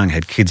married young,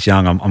 had kids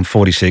young. I'm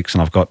 46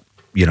 and I've got,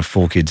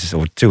 4 kids,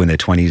 or 2 in their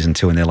 20s and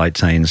 2 in their late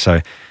teens. So,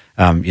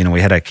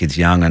 we had our kids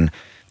young, and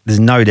there's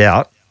no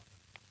doubt,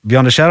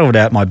 beyond a shadow of a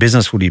doubt, my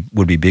business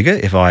would be bigger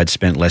if I had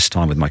spent less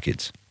time with my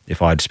kids.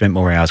 If I had spent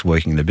more hours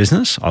working in the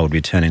business, I would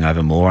be turning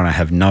over more, and I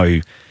have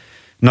no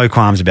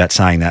qualms about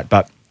saying that.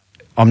 But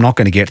I'm not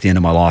going to get to the end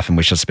of my life and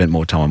wish I'd spent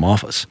more time in my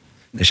office.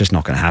 It's just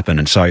not going to happen.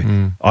 And so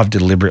I've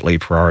deliberately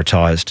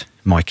prioritised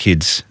my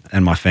kids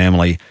and my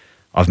family.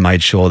 I've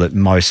made sure that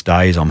most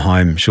days I'm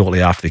home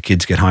shortly after the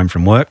kids get home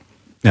from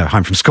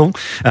home from school.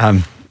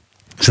 So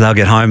they'll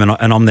get home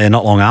and I'm there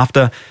not long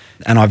after.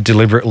 And I've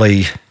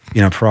deliberately,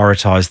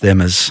 prioritised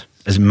them as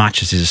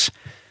much as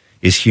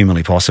is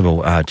humanly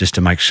possible, just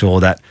to make sure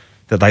that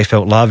they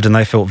felt loved and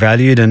they felt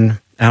valued. And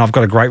I've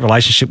got a great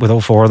relationship with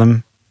all 4 of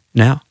them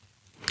now.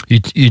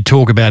 You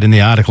talk about in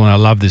the article, and I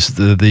love this,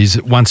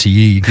 these once a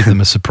year you give them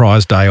a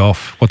surprise day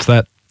off. What's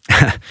that?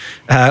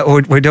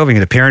 We're delving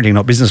into parenting,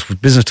 not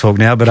business talk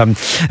now, but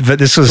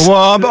this was...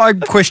 Well, I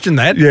question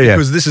that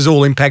because this has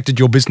all impacted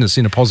your business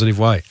in a positive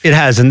way. It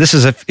has, and this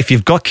is, if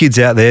you've got kids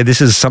out there, this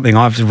is something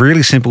a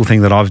really simple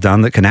thing that I've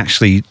done that can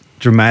actually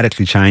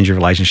dramatically change your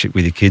relationship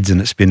with your kids,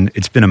 and it's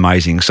been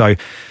amazing. So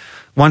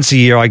once a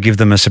year, I give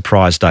them a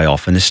surprise day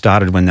off, and this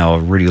started when they were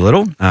really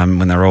little,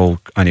 when they were all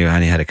only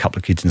had a couple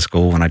of kids in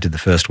school when I did the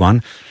first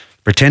one.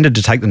 Pretended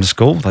to take them to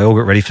school. They all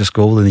got ready for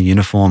school in the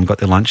uniform, got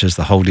their lunches,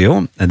 the whole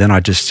deal, and then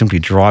I just simply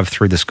drive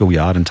through the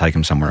schoolyard and take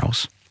them somewhere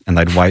else. And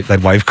they'd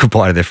wave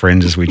goodbye to their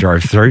friends as we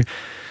drove through. And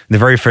the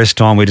very first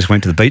time, we just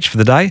went to the beach for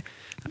the day.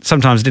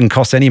 Sometimes it didn't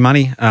cost any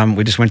money.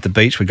 We just went to the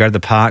beach. We'd go to the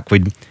park.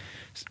 We'd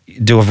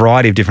do a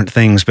variety of different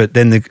things, but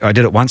then I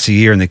did it once a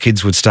year, and the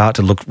kids would start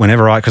to look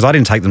because I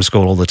didn't take them to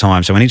school all the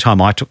time. So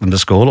anytime I took them to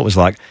school, it was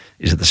like,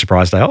 is it the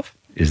surprise day off?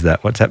 Is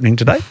that what's happening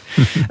today?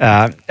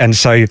 And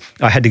so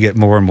I had to get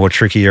more and more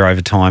trickier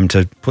over time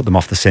to put them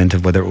off the scent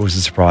of whether it was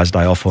a surprise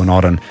day off or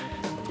not. And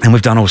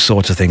we've done all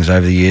sorts of things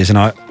over the years.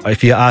 And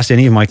if you asked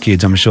any of my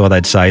kids, I'm sure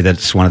they'd say that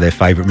it's one of their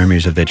favourite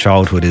memories of their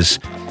childhood is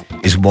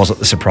was it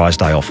the surprise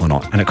day off or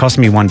not? And it cost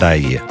me 1 day a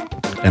year.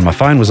 And my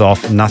phone was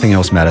off. Nothing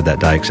else mattered that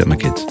day except my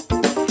kids.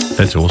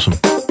 That's awesome.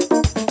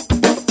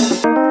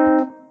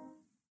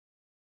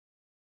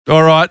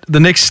 All right,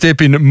 the next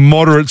step in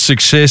moderate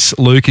success,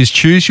 Luke, is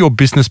choose your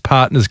business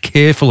partners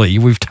carefully.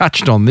 We've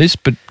touched on this,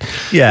 but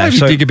maybe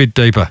dig a bit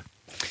deeper.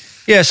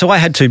 Yeah, so I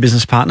had 2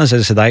 business partners.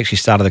 As I said, they actually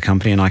started the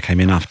company and I came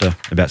in after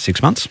about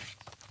 6 months.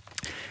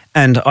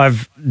 And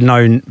I've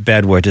no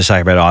bad word to say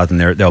about either of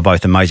them. They were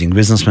both amazing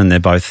businessmen. They're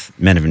both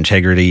men of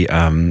integrity.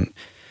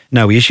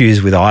 No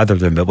issues with either of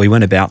them, but we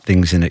went about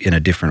things in a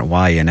different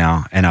way, and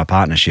our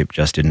partnership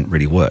just didn't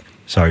really work.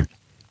 So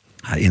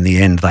in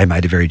the end, they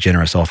made a very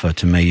generous offer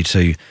to me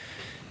to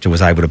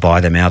was able to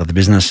buy them out of the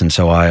business, and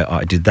so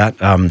I did that.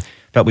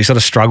 But we sort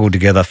of struggled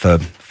together for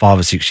 5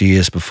 or 6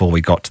 years before we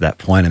got to that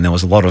point, and there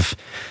was a lot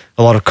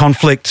of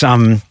conflict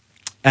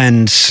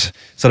and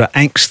sort of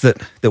angst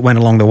that went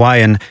along the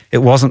way. And it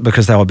wasn't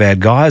because they were bad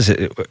guys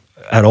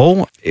at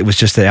all. It was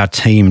just that our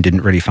team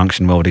didn't really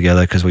function well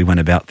together because we went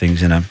about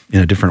things in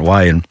a different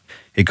way, and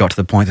it got to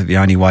the point that the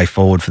only way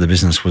forward for the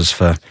business was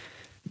for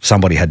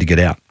somebody had to get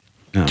out.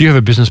 Do you have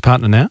a business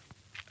partner now?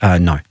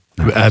 No.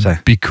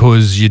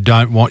 Because you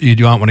don't want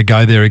to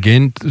go there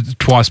again.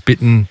 Twice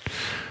bitten,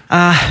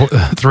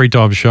 3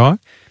 times shy.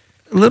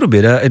 A little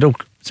bit.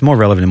 It's more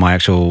relevant in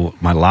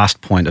my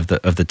last point of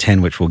the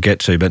 10, which we'll get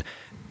to. But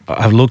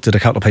I've looked at a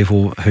couple of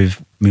people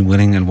who've been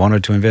willing and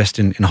wanted to invest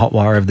in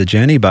Hotwire over the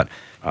journey, but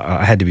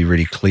I had to be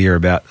really clear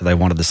about they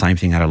wanted the same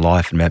thing out of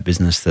life and about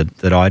business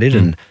that I did,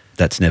 and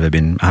that's never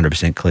been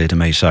 100% clear to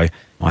me. So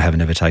I have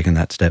never taken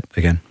that step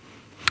again.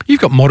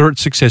 You've got moderate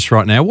success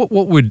right now. What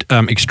would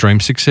extreme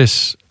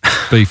success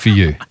be for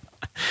you?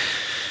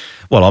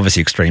 Well,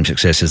 obviously, extreme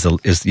success is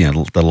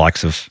the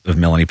likes of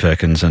Melanie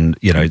Perkins, and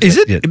Is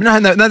it? Yeah, No,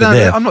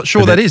 I'm not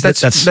sure that is.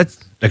 That's like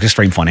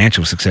extreme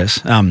financial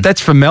success.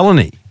 That's for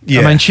Melanie.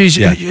 Yeah, I mean, she's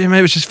yeah.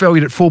 it was just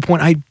valued at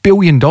 $4.8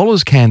 billion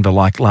Canva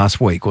like last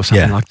week or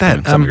something like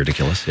that. Something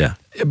ridiculous. Yeah.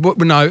 But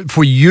no,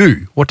 for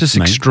you, what does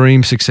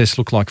extreme success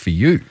look like for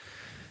you?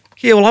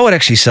 Yeah, well, I would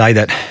actually say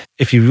that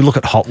if you look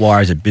at Hotwire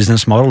as a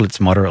business model,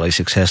 it's moderately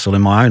successful.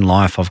 In my own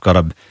life, I've got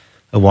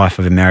a wife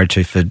I've been married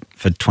to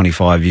for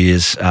 25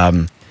 years.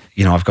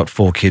 I've got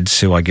 4 kids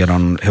who I get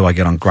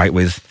on great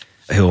with,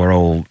 who are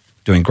all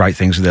doing great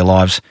things with their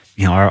lives.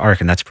 I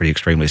reckon that's pretty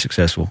extremely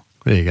successful.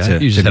 There you go.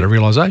 You just had a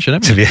realisation,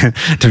 haven't you?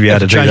 To be able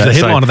to do that. Change the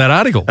headline of that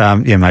article.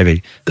 Yeah,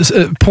 maybe.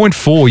 Point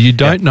 4, you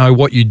don't know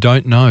what you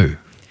don't know.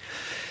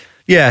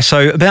 Yeah,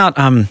 so about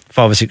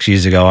 5 or 6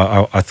 years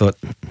ago, I thought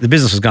the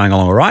business was going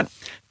along all right,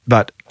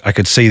 but I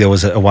could see there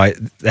was a way,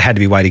 there had to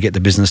be a way to get the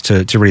business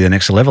to really the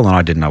next level, and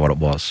I didn't know what it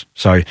was.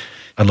 So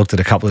I looked at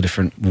a couple of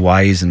different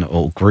ways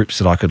or groups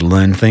that I could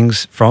learn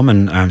things from,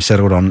 and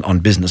settled on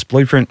Business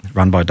Blueprint,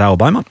 run by Dale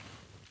Beaumont,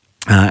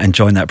 and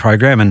joined that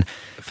program. And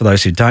for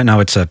those who don't know,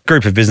 it's a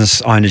group of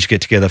business owners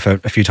get together for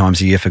a few times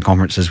a year for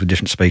conferences with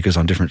different speakers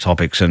on different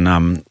topics,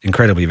 and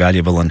incredibly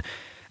valuable. And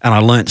I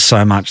learnt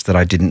so much that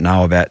I didn't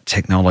know about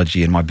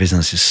technology, and my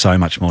business is so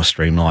much more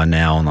streamlined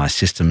now, and our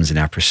systems and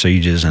our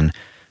procedures, and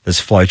there's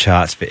flow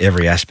charts for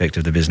every aspect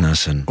of the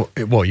business. And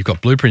well, you've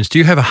got blueprints. Do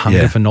you have a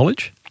hunger for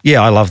knowledge?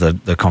 Yeah, I love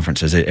the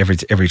conferences.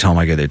 Every time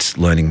I go there, it's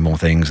learning more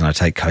things, and I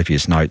take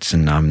copious notes.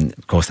 And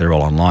of course, they're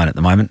all online at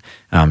the moment.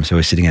 So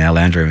we're sitting in our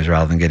lounge rooms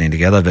rather than getting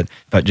together.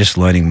 But just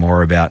learning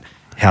more about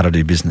how to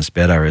do business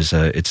better is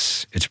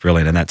it's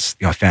brilliant. And that's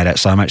I found out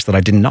so much that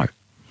I didn't know.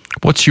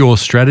 What's your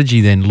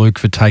strategy then, Luke,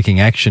 for taking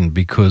action?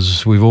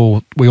 Because we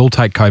all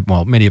take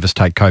many of us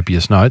take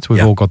copious notes.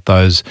 We've all got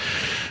those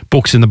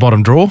books in the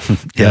bottom drawer,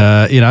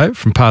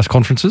 from past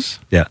conferences.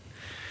 Yeah.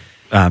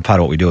 Part of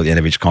what we do at the end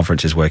of each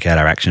conference is work out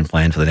our action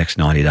plan for the next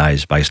 90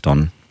 days based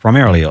on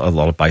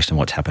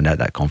what's happened at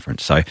that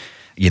conference. So,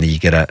 you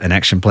get an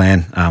action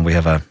plan. We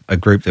have a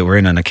group that we're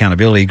in, an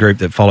accountability group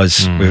that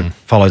follows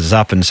us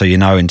up. And so,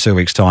 in 2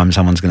 weeks' time,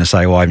 someone's going to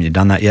say, why haven't you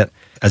done that yet?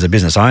 As a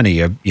business owner,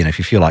 if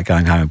you feel like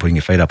going home and putting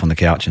your feet up on the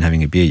couch and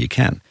having a beer, you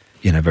can.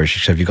 So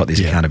you've got these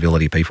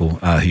accountability people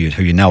who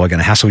you know are going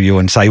to hassle you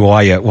and say,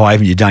 why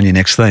haven't you done your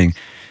next thing?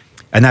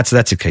 And that's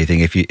a key thing.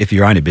 If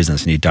you own a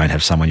business and you don't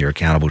have someone you're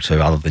accountable to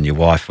other than your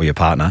wife or your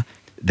partner,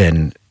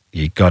 then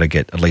you've got to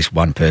get at least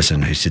one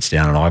person who sits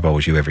down and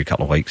eyeballs you every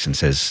couple of weeks and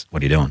says,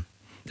 what are you doing?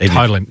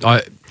 Totally.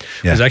 I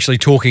was actually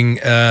talking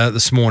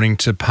this morning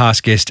to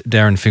past guest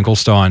Darren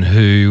Finkelstein,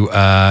 who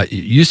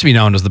used to be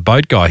known as the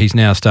boat guy. He's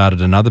now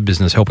started another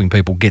business helping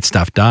people get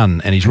stuff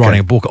done, and he's writing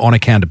a book on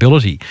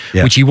accountability,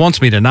 which he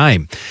wants me to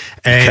name.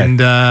 And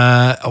so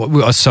I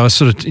was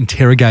sort of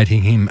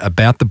interrogating him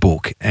about the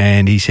book,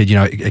 and he said,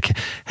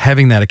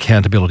 having that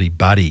accountability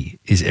buddy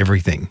is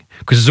everything.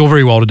 Because it's all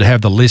very well to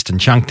have the list and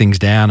chunk things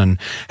down and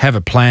have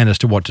a plan as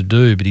to what to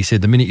do. But he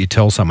said the minute you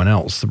tell someone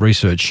else, the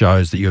research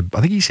shows that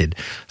I think he said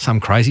some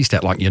crazy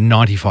stat like you're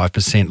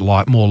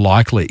 95% more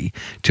likely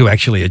to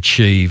actually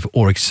achieve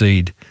or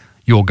exceed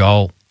your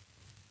goal.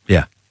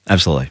 Yeah,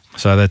 absolutely.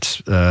 So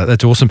that's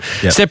awesome.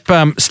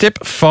 Yep. Step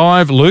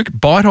 5, Luke,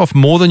 bite off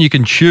more than you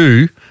can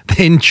chew,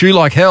 then chew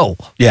like hell.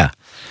 Yeah.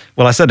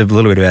 Well, I said a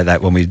little bit about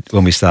that when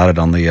we started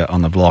on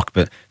the block,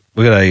 but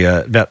we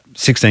got about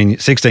 16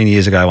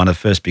 years ago, one of the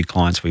first big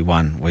clients we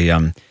won. We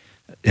in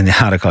the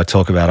article I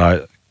talk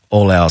about,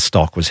 all our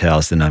stock was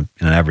housed in an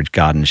average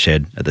garden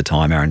shed at the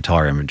time, our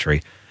entire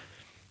inventory.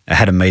 I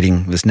had a meeting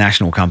with this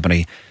national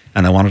company,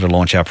 and they wanted to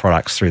launch our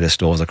products through their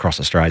stores across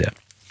Australia.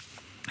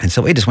 And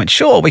so we just went,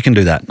 sure, we can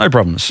do that, no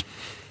problems.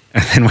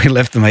 And then we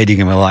left the meeting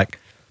and we're like,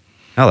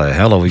 how the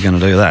hell are we going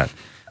to do that?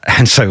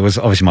 And so it was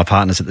obviously my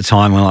partners at the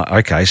time. We're like,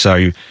 okay,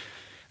 so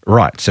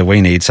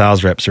we need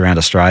sales reps around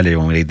Australia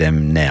and we need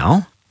them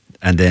now.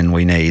 And then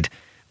we need,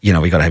 we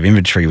got to have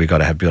inventory, we got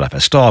to have build up our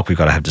stock, we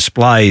got to have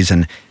displays.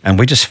 And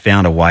we just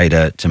found a way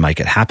to make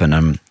it happen.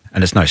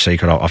 And it's no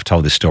secret, I've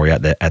told this story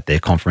at their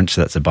conference.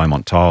 So that's the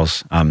Beaumont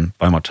Tiles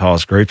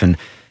group. And,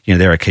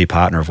 they're a key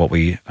partner of of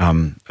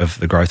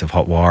the growth of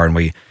Hotwire. And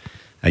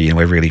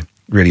we're really,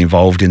 really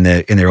involved in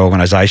their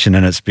organisation.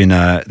 And it's been,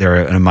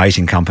 they're an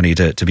amazing company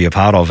to be a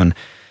part of.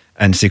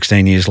 And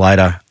 16 years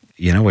later,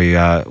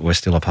 we're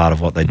still a part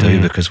of what they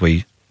do because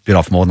we bit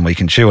off more than we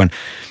can chew. And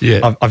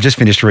I've just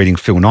finished reading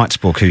Phil Knight's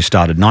book, who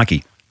started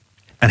Nike,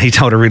 and he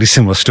told a really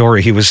similar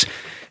story. He was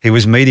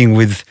meeting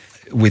with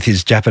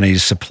his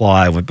Japanese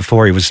supplier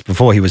before he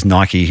was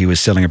Nike. He was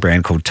selling a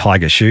brand called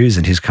Tiger Shoes,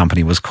 and his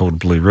company was called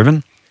Blue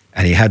Ribbon.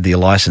 And he had the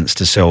license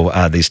to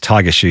sell these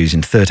Tiger shoes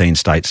in 13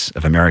 states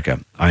of America,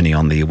 only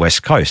on the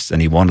West Coast.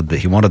 And he wanted the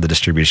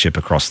distributorship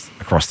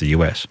across the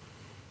US.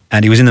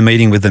 And he was in the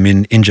meeting with them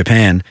in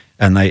Japan,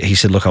 and he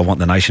said, look, I want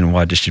the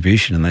nationwide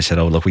distribution. And they said,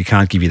 oh, look, we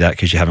can't give you that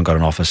because you haven't got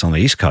an office on the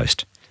East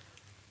Coast.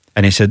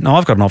 And he said, no,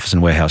 I've got an office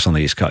and warehouse on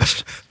the East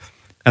Coast.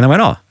 And they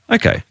went, oh,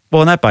 okay.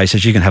 Well, on that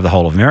basis, you can have the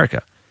whole of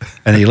America.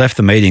 And he left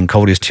the meeting,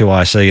 called his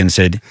 2IC and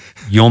said,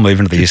 you're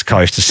moving to the East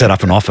Coast to set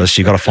up an office.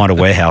 You've got to find a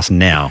warehouse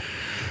now.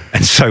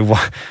 And so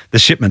the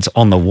shipment's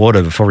on the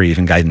water before he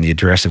even gave them the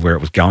address of where it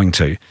was going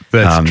to.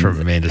 That's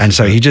tremendous. And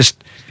so he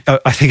just,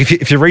 I think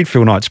if you read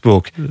Phil Knight's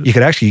book, you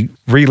could actually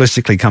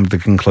realistically come to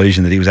the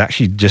conclusion that he was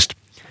actually just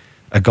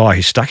a guy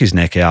who stuck his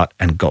neck out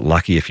and got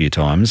lucky a few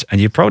times. And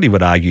you probably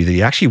would argue that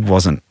he actually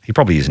wasn't, he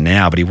probably is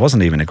now, but he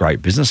wasn't even a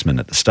great businessman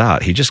at the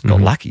start. He just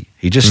got lucky.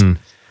 He just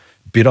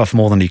bit off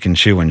more than he can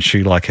chew and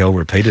chew like hell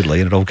repeatedly,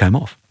 and it all came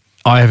off.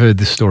 I have heard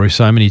this story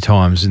so many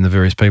times in the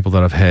various people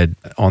that I've had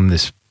on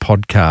this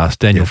podcast.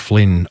 Daniel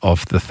Flynn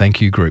of the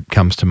Thank You Group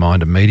comes to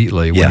mind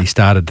immediately when he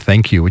started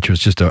Thank You, which was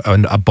just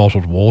a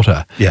bottled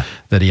water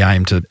that he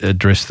aimed to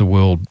address the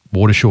world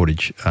water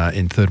shortage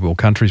in third world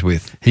countries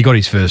with. He got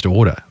his first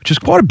order, which is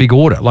quite a big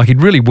order. Like,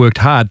 he'd really worked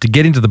hard to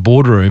get into the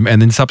boardroom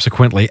and then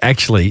subsequently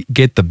actually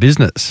get the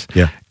business.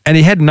 Yeah. And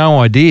he had no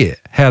idea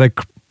how to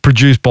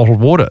produce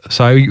bottled water.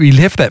 So he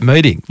left that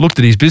meeting, looked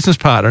at his business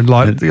partner and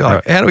how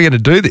are we going to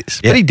do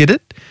this? Yeah. But he did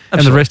it. Absolutely.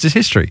 And the rest is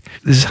history.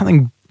 There's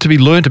something to be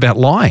learnt about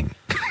lying.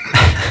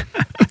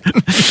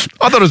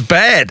 I thought it was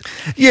bad.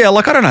 Yeah,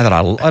 like I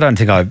don't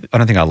think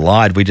I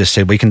lied. We just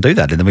said we can do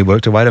that, and then we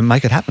worked a way to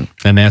make it happen.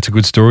 And now it's a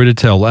good story to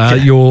tell.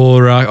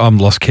 Your I'm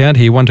lost count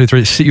here. 1, 2,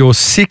 3. Your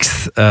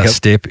sixth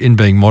step in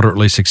being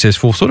moderately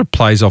successful sort of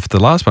plays off the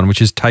last one,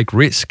 which is take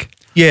risk.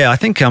 Yeah, I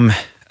think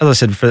as I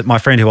said, for my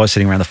friend who I was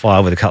sitting around the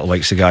fire with a couple of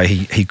weeks ago,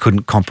 he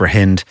couldn't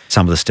comprehend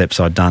some of the steps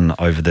I'd done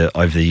over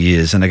the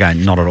years. And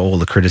again, not at all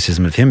the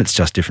criticism of him. It's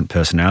just different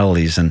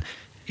personalities. And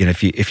you know,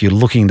 if you're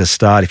looking to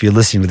start, if you're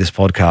listening to this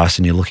podcast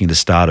and you're looking to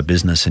start a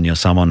business and you're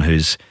someone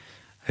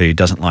who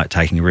doesn't like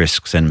taking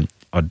risks, then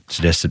I'd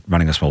suggest that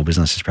running a small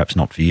business is perhaps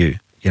not for you.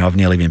 You know, I've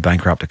nearly been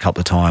bankrupt a couple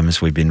of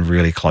times. We've been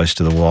really close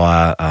to the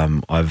wire.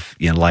 I've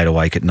laid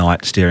awake at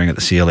night staring at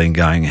the ceiling,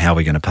 going, "How are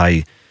we going to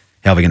pay?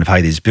 How are we going to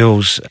pay these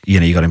bills?" You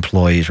know, you got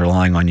employees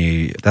relying on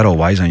you. That all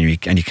weighs on you,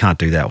 and you can't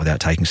do that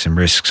without taking some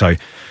risk. So,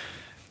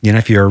 you know,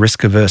 if you're a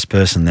risk-averse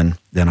person, then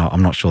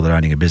I'm not sure that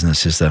owning a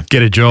business is the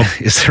get a job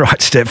is the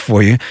right step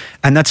for you,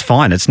 and that's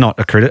fine. It's not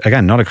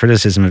not a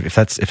criticism if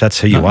that's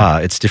who you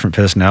are. It's different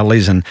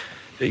personalities, and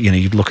you know,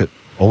 you look at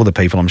all the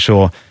people. I'm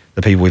sure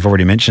the people we've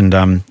already mentioned,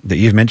 that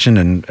you've mentioned,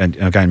 and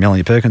again,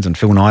 Melanie Perkins and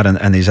Phil Knight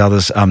and these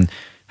others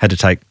had to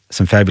take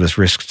some fabulous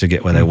risks to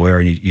get where they were,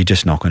 and you're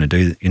just not going to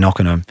do. You're not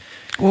going to.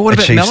 Well, what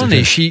about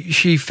Melanie?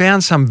 She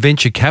found some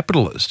venture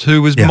capitalist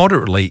who was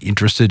moderately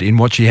interested in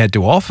what she had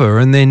to offer,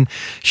 and then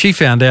she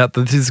found out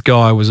that this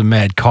guy was a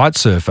mad kite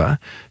surfer.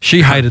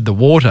 She hated the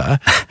water.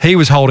 He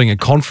was holding a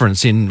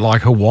conference in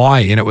like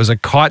Hawaii, and it was a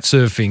kite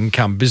surfing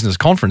come business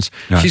conference.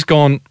 No. She's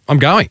gone,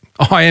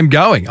 I am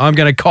going. I'm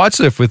going to kite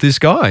surf with this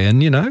guy,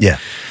 and you know. Yeah.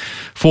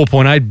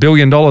 $4.8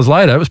 billion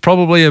later, it was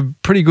probably a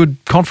pretty good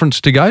conference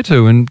to go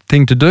to and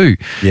thing to do.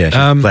 Yeah,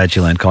 she's glad she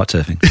learned kite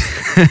surfing.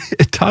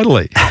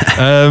 Totally.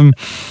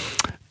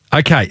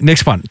 Okay,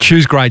 next one.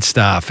 Choose great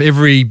staff.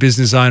 Every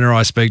business owner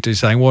I speak to is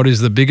saying, what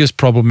is the biggest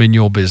problem in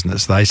your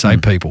business? They say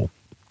people.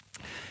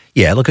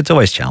 Yeah, look, it's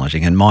always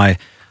challenging, and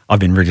I've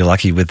been really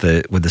lucky with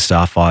the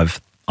staff I've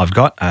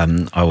got.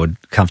 I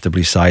would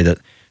comfortably say that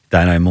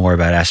they know more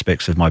about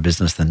aspects of my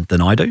business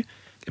than I do,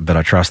 but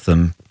I trust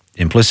them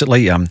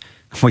implicitly.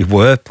 We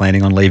were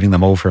planning on leaving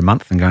them all for a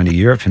month and going to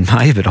Europe in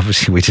May, but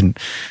obviously we didn't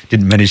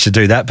manage to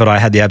do that. But I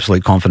had the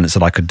absolute confidence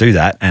that I could do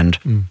that,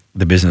 and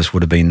the business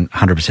would have been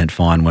 100%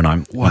 fine when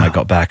I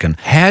got back. And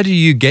how do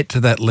you get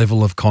to that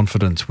level of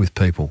confidence with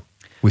people,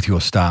 with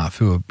your staff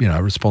who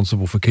are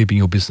responsible for keeping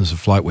your business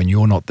afloat when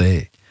you're not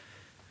there?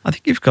 I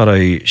think you've got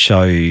to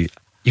show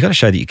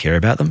that you care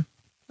about them,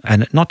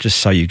 and not just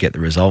so you get the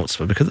results,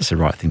 but because it's the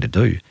right thing to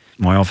do.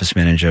 My office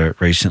manager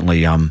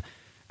recently,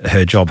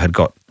 her job had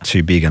got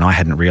too big, and I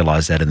hadn't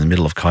realised that in the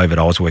middle of COVID.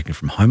 I was working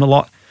from home a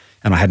lot,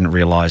 and I hadn't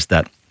realised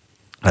that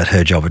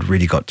her job had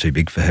really got too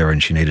big for her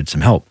and she needed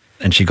some help.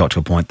 And she got to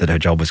a point that her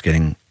job was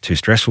getting too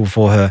stressful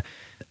for her,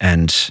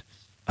 and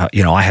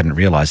I hadn't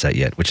realised that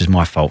yet, which is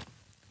my fault.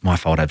 My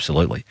fault,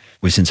 absolutely.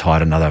 We've since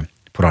put on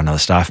another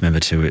staff member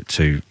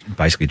to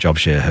basically job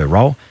share her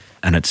role,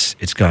 and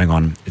it's going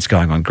on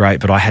great.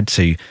 But I had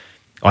to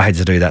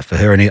do that for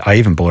her, and I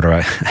even bought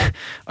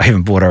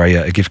her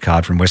a gift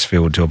card from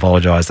Westfield to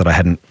apologise that I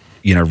hadn't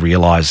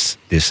realised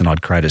this, and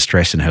I'd created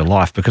stress in her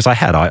life because I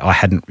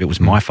hadn't. It was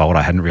my fault.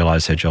 I hadn't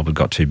realised her job had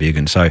got too big,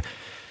 and so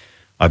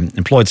I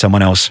employed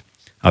someone else.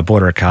 I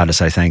bought her a card to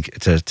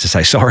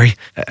say sorry,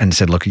 and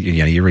said, look,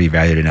 you're really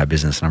valued in our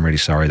business, and I'm really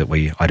sorry that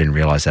I didn't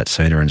realise that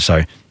sooner. And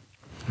so,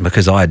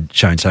 because I had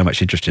shown so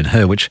much interest in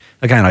her, which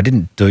again I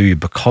didn't do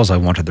because I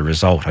wanted the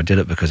result, I did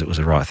it because it was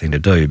the right thing to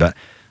do. But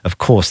of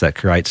course, that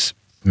creates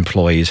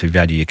employees who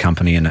value your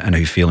company and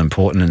who feel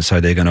important, and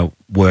so they're going to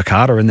work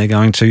harder and they're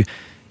going to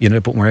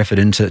put more effort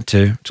into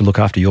to look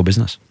after your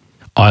business.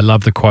 I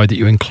love the quote that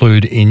you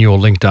include in your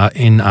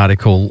LinkedIn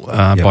article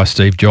by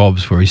Steve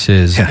Jobs, where he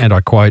says, and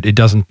I quote, "It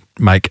doesn't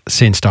make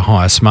sense to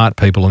hire smart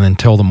people and then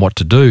tell them what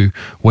to do.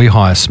 We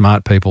hire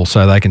smart people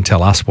so they can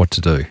tell us what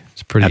to do."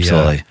 It's pretty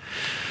Absolutely.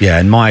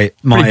 And my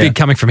pretty big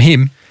coming from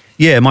him.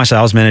 Yeah, my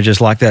sales manager's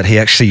like that. He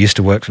actually used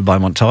to work for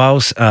Beaumont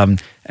Tiles,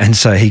 and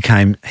so he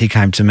came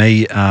to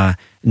me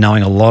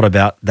knowing a lot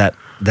about that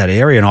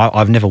area, and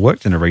I've never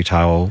worked in a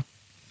retail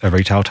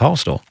tile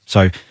store.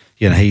 So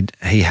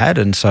he had,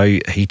 and so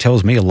he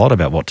tells me a lot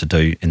about what to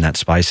do in that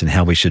space and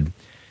how we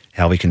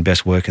can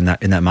best work in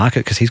that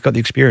market, because he's got the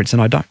experience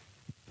and I don't.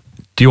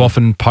 Do you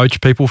often poach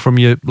people from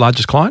your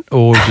largest client,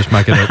 or just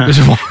make it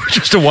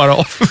just a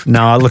one-off?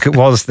 No, look,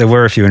 there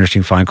were a few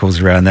interesting phone calls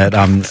around that.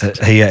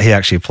 He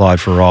actually applied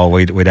for a role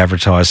we'd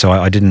advertised, so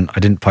I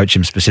didn't poach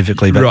him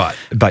specifically. But, right.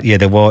 But yeah,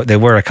 there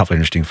were a couple of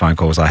interesting phone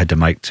calls I had to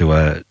make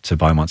to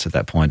Beaumont's at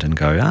that point and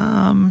go,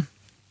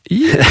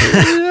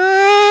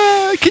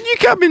 can you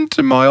come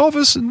into my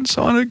office and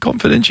sign a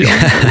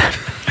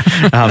confidentiality?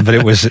 But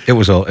it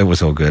was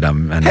all good.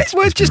 And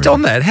it's just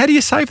on that, how do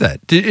you save that?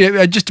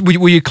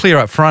 Were you clear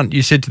up front?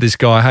 You said to this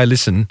guy, "Hey,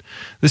 listen,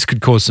 this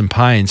could cause some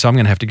pain, so I'm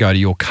going to have to go to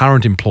your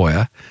current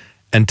employer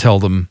and tell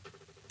them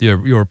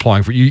you're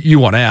applying for you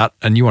want out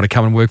and you want to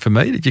come and work for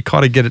me." Did you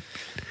kind of get it,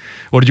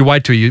 or did you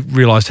wait till you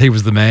realised he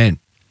was the man?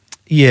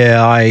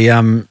 Yeah,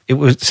 it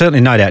was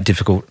certainly no doubt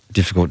difficult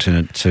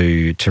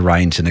to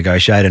arrange, to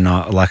negotiate, and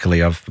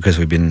luckily because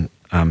we've been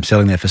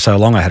selling there for so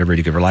long, I had a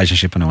really good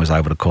relationship, and I was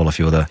able to call a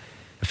few of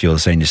the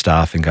senior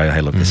staff and go,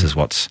 "Hey, look, this is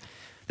what's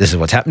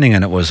happening,"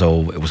 and it was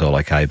all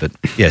okay. But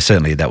yeah,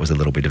 certainly that was a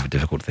little bit of a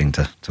difficult thing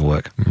to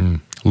work.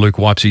 Luke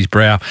wipes his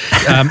brow.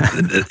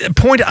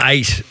 Point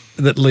 8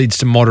 that leads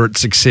to moderate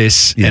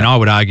success, and I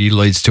would argue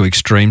leads to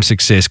extreme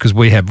success, because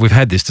we've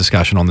had this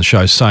discussion on the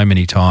show so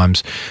many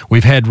times.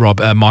 We've had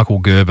Michael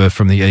Gerber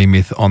from the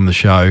E-Myth on the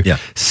show. Yeah.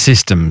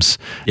 Systems.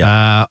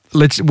 Yeah.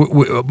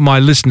 My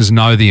listeners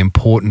know the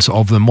importance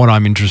of them. What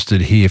I'm interested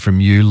to hear from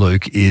you,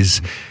 Luke,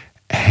 is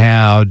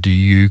how do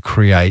you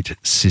create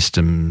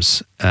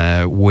systems?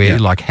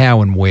 Like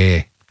how and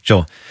where?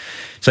 Sure.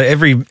 So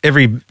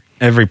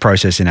every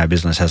process in our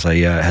business has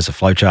a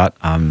flow chart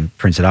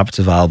printed up. It's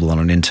available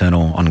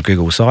on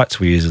Google Sites.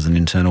 We use as an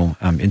internal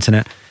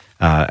internet,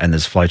 and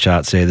there's flow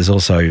charts there. There's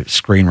also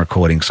screen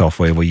recording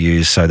software we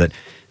use, so that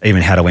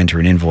even how to enter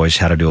an invoice,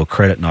 how to do a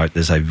credit note,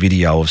 there's a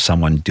video of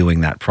someone doing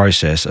that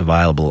process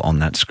available on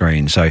that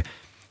screen. So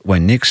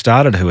when Nick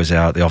started, who was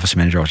the office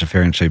manager I was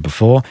referring to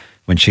before,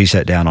 when she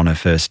sat down on her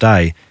first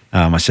day,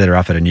 I set her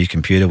up at a new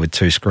computer with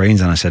 2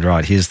 screens, and I said,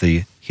 right, here's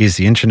the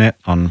internet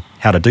on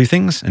how to do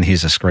things, and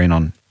here's a screen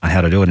on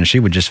how to do it. And she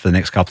would just, for the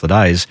next couple of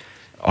days,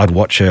 I'd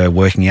watch her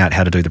working out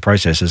how to do the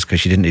processes,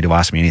 because she didn't need to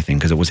ask me anything,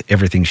 because it was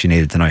everything she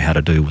needed to know how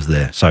to do was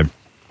there. So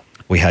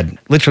we had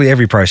literally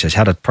every process,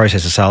 how to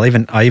process a sale.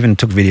 I even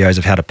took videos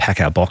of how to pack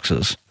our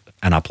boxes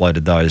and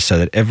uploaded those, so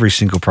that every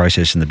single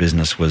process in the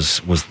business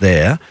was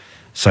there,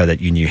 so that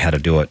you knew how to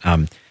do it.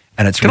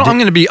 And it's I'm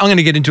going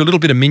to get into a little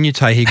bit of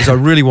minutiae here, because I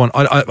really want.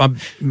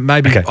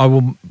 I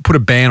will put a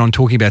ban on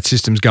talking about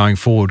systems going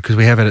forward, because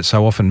we have had it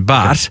so often.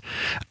 But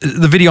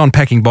the video on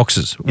packing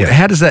boxes,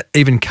 how does that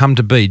even come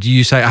to be? Do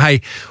you say,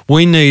 "Hey,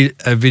 we need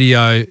a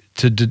video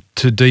to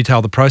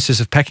detail the process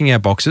of packing our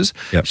boxes"?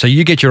 Yep. So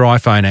you get your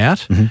iPhone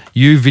out,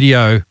 you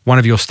video one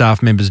of your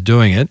staff members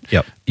doing it.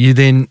 Yep. You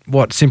then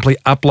simply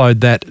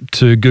upload that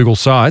to Google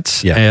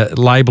Sites,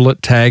 label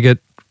it, tag it,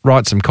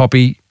 write some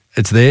copy.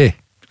 It's there.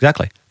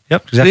 Exactly.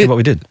 Yep, exactly what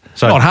we did.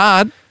 So not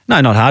hard. No,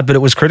 not hard, but it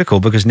was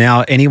critical, because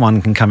now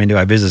anyone can come into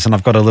our business, and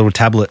I've got a little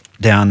tablet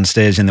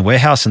downstairs in the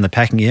warehouse in the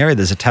packing area.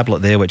 There's a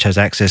tablet there which has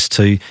access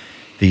to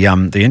the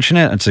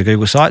internet and to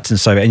Google Sites, and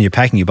so you're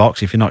packing your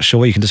box, if you're not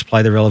sure, you can just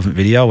play the relevant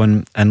video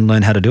and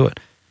learn how to do it.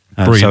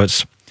 So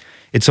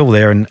it's all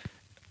there, and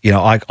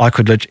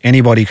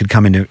anybody could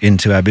come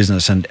into our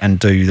business and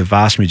do the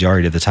vast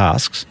majority of the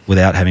tasks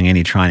without having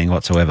any training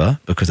whatsoever,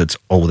 because it's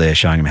all there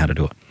showing them how to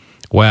do it.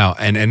 Wow,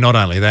 and not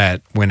only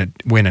that, when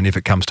and if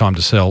it comes time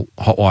to sell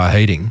Hotwire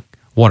heating,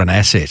 what an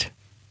asset!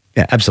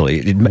 Yeah,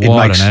 absolutely.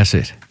 What an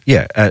asset!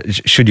 Yeah,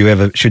 should you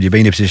be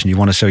in a position you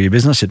want to sell your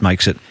business, it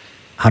makes it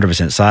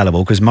 100%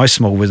 saleable, because most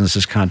small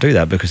businesses can't do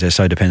that, because they're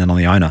so dependent on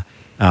the owner,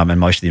 and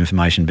most of the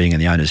information being in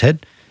the owner's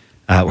head.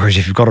 Whereas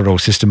if you've got it all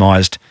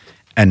systemized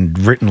and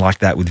written like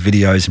that with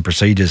videos and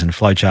procedures and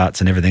flowcharts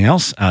and everything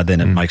else,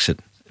 then it makes it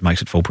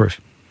foolproof.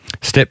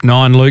 Step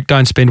 9, Luke: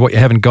 don't spend what you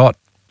haven't got.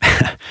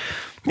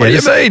 What do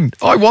you mean?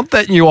 I want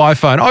that new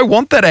iPhone. I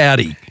want that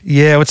Audi.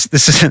 Yeah,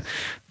 this is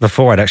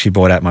before I'd actually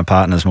bought out my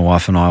partners. My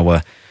wife and I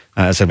were,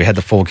 as I said, we had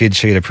the 4 kids.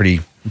 She had a pretty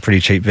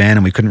cheap van,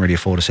 and we couldn't really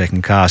afford a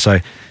second car. So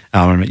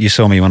you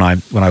saw me when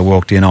I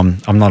walked in.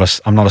 I'm not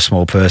a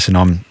small person.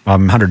 I'm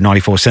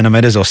 194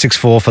 centimeters, or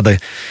 6'4"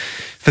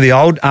 for the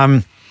old.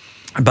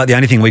 But the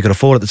only thing we could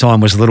afford at the time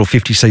was a little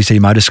 50cc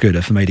motor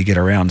scooter for me to get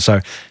around.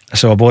 So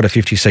I bought a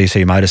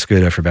 50cc motor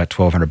scooter for about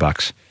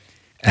 $1,200.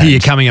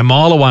 You're coming a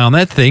mile away on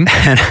that thing.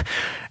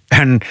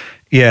 And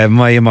yeah,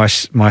 my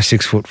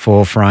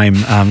 6'4"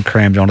 frame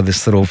crammed onto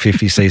this little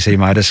 50cc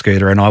motor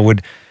scooter, and I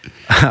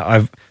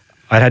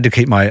I had to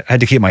keep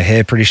my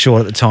hair pretty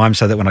short at the time,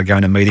 so that when I go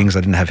into meetings, I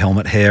didn't have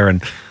helmet hair,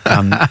 and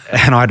and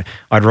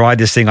I'd ride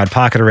this thing. I'd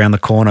park it around the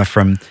corner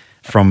from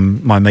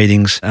my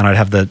meetings, and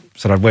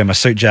I'd wear my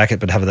suit jacket,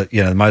 but have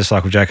the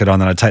motorcycle jacket on.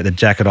 Then I'd take the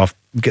jacket off,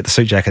 get the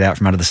suit jacket out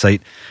from under the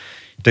seat,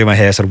 do my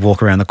hair, sort of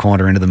walk around the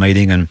corner into the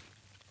meeting, and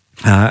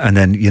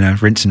then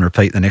rinse and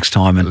repeat the next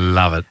time. And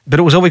love it.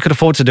 But it was all we could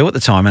afford to do at the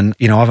time. And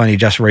I've only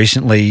just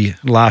recently,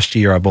 last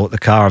year, I bought the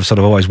car I've sort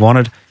of always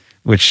wanted,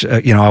 which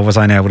I was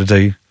only able to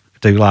do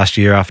last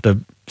year after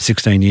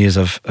 16 years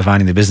of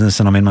owning the business,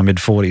 and I'm in my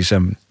mid-40s.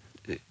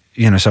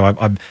 So I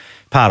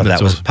part of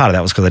that was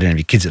because I didn't have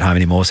any kids at home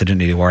anymore, so I didn't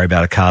need to worry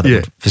about a car that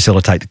would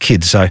facilitate the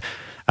kids. So,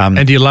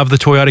 and do you love the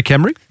Toyota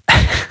Camry?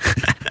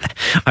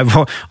 I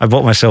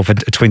bought myself a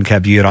twin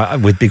cab ute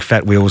with big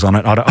fat wheels on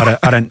it.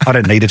 I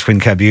don't need a twin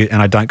cab ute,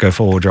 and I don't go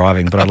four-wheel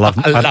driving, but I love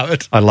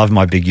it. I love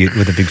my big ute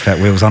with the big fat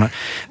wheels on it.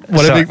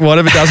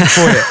 Whatever does it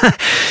for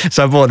you.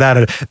 So I bought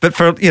that. But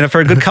for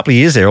a good couple of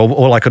years there,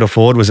 all I could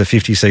afford was a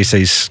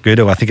 50cc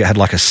scooter. I think it had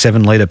like a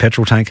 7-litre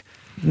petrol tank,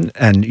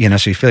 and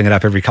so you're filling it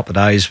up every couple of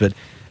days. But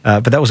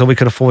that was all we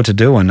could afford to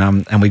do,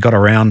 and we got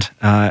around,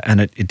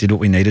 and it did what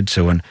we needed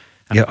to. And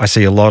I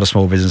see a lot of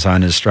small business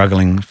owners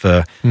struggling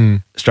for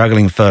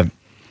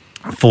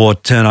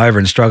turnover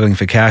and struggling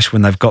for cash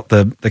when they've got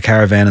the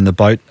caravan and the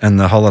boat and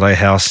the holiday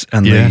house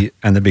and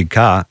the big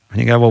car. And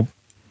you go, well,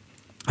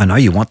 I know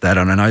you want that,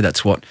 and I know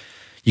that's what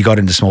you got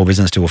into small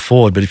business to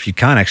afford. But if you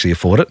can't actually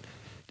afford it,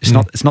 it's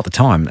not the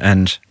time.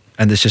 And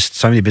there's just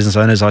so many business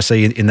owners I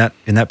see in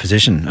that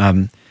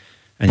position.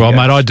 Well,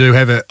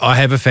 mate, I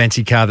have a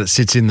fancy car that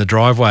sits in the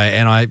driveway,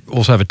 and I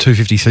also have a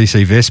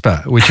 250cc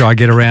Vespa, which I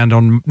get around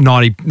on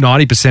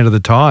 90% of the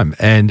time,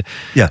 and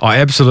I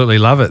absolutely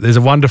love it. There's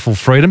a wonderful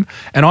freedom,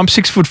 and I'm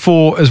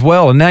 6'4" as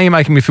well, and now you're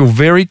making me feel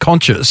very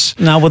conscious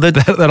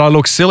that I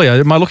look silly.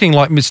 Am I looking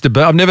like Mr.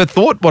 Bean? I've never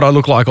thought what I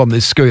look like on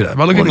this scooter. Am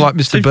I looking like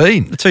Mr.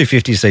 Bean? The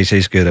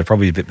 250cc scooter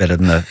probably a bit better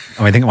than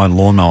I think my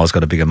lawnmower's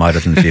got a bigger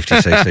motor than the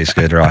 50cc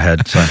scooter I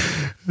had. So.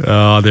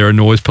 Oh, they're a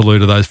noise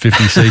polluter, those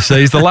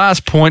 50cc's. The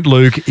last point,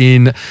 Luke,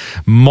 in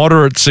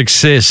moderate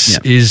success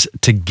is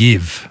to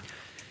give.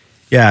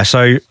 Yeah,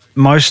 so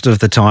most of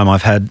the time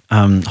I've had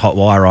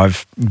Hotwire,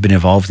 I've been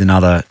involved in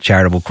other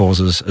charitable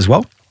causes as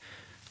well,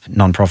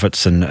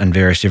 non-profits and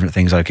various different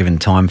things I've given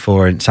time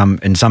for. In some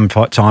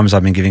times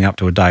I've been giving up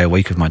to a day a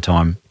week of my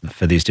time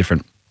for these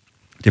different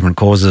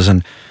causes,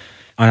 and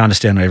I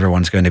understand not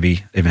everyone's going to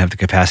even have the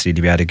capacity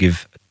to be able to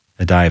give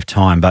a day of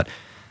time, but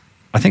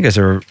I think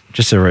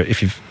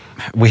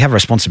we have a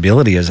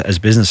responsibility as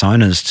business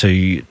owners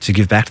to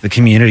give back to the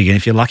community. And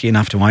if you're lucky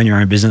enough to own your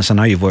own business, I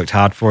know you've worked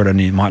hard for it,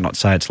 and you might not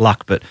say it's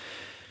luck, but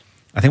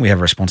I think we have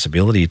a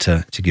responsibility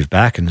to give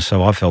back. And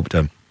so I've helped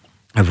a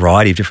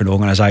variety of different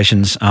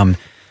organisations. I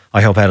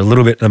help out a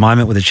little bit at the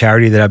moment with a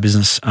charity that our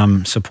business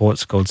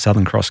supports called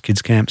Southern Cross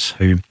Kids Camps,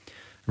 who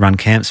run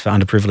camps for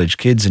underprivileged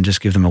kids and just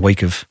give them a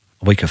week of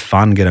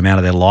fun, get them out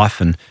of their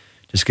life, and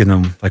just give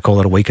them, they call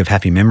it a week of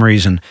happy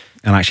memories. And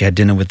I actually had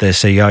dinner with their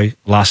CEO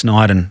last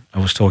night, and I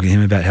was talking to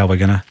him about how we're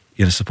going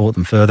to support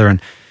them further. And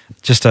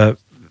just an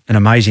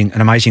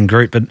amazing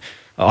group. But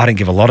I didn't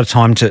give a lot of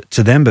time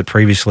to them, but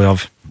previously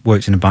I've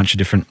worked in a bunch of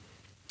different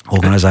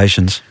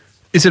organisations.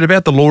 Is it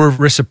about the law of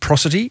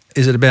reciprocity?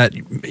 Is it about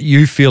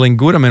you feeling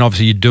good? I mean,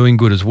 obviously you're doing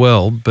good as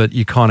well, but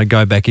you kind of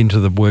go back into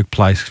the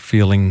workplace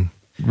feeling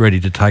ready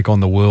to take on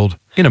the world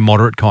in a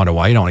moderate kind of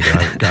way. You don't want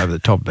to go over the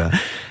top about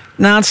it.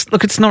 No,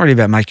 it's not really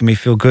about making me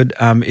feel good.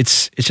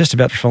 It's just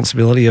about the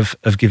responsibility of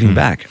giving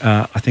back.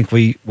 I think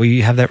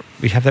we have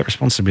that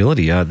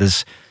responsibility.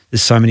 There's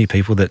so many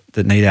people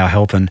that need our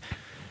help, and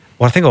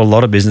I think a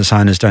lot of business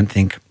owners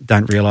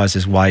don't realise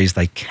there's ways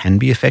they can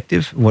be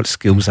effective, what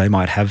skills they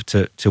might have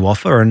to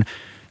offer. And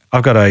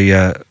I've got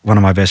one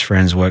of my best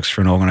friends works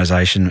for an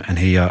organisation, and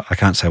he I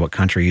can't say what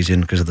country he's in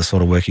because of the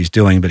sort of work he's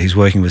doing, but he's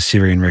working with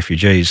Syrian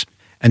refugees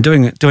and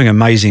doing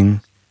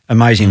amazing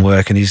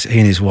work, and he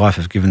and his wife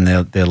have given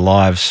their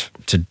lives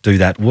to do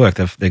that work.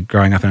 They're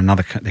growing up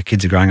their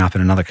kids are growing up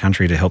in another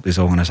country to help these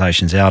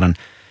organisations out, and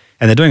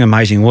they're doing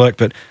amazing work.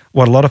 But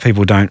what a lot of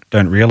people don't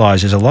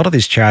realise is a lot of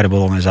these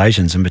charitable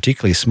organisations, and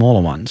particularly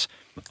smaller ones,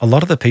 a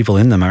lot of the people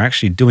in them are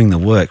actually doing the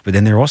work, but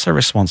then they're also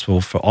responsible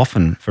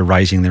for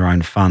raising their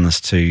own funds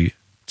to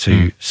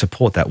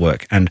support that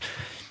work. And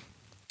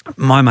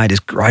my mate is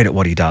great at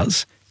what he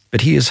does,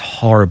 but he is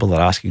horrible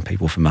at asking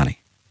people for money.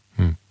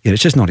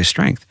 It's just not his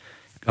strength.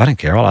 I don't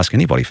care. I'll ask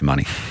anybody for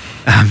money.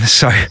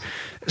 So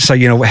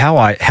how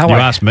I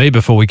asked me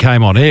before we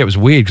came on air. It was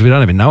weird because we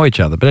don't even know each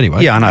other. But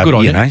anyway, yeah, I know. Good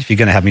on you. If you're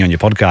going to have me on your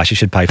podcast, you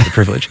should pay for the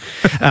privilege.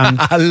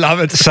 I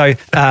love it. So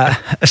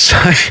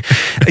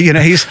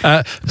he's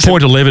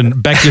point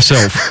 11. Back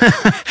yourself.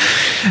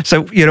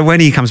 So when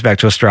he comes back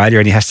to Australia,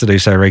 and he has to do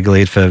so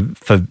regularly for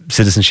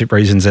citizenship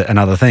reasons and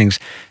other things,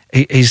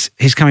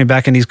 he's coming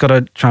back and he's got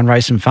to try and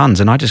raise some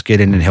funds, and I just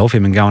get in and help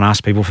him and go and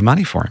ask people for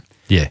money for him.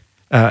 Yeah.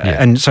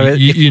 And so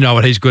you know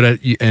what he's good at,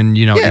 and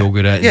you know what you're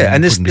good at. Yeah,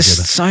 and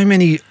there's so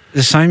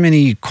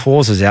many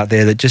causes out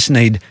there that just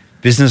need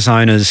business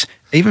owners,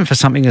 even for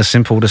something as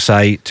simple to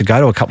say, to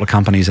go to a couple of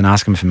companies and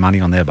ask them for money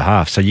on their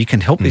behalf. So you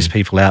can help these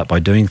people out by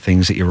doing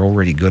things that you're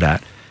already good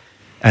at.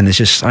 And there's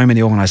just so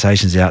many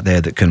organisations out there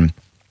that can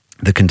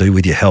do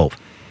with your help.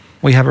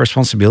 We have a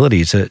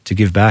responsibility to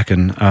give back,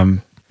 and as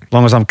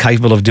long as I'm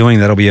capable of doing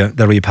that'll be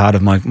a part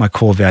of my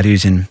core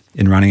values in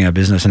running our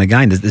business. And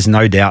again, there's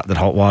no doubt that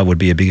Hotwire would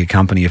be a bigger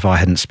company if I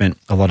hadn't spent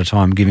a lot of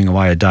time giving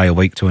away a day a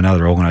week to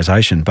another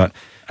organisation. But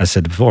as I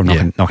said before, I'm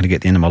not going to get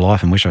to the end of my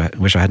life and wish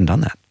I hadn't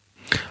done that.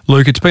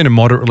 Luke, it's been a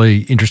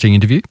moderately interesting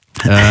interview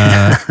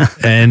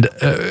and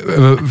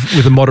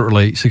with a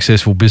moderately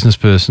successful business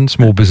person,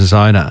 small business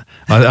owner.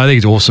 I think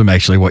it's awesome,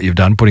 actually, what you've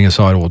done, putting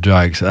aside all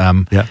jokes.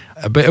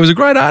 But it was a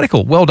great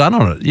article. Well done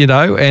on it,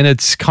 and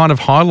it's kind of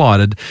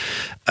highlighted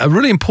a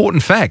really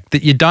important fact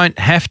that you don't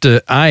have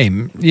to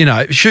aim,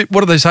 shoot,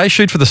 what do they say?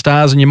 Shoot for the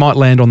stars and you might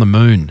land on the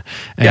moon.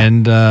 Yeah.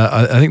 And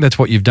I think that's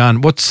what you've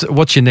done.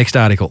 What's your next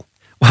article?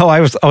 Well,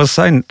 I was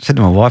saying to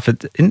my wife,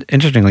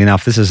 interestingly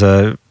enough, this is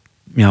a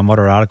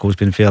moderate article has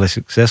been fairly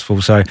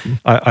successful. So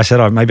I said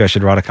maybe I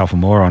should write a couple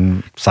more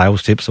on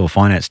sales tips or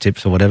finance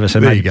tips or whatever. So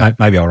maybe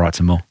I'll write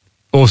some more.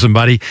 Awesome,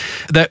 buddy.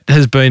 That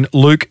has been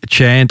Luke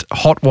Chant.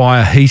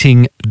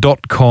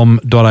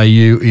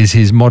 Hotwireheating.com.au is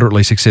his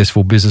moderately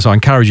successful business. I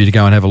encourage you to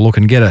go and have a look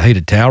and get a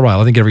heated towel rail.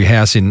 I think every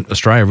house in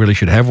Australia really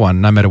should have one,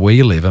 no matter where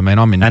you live. I mean,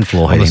 I'm in... And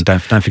floor heating. Don't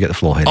forget the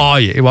floor heating. Oh,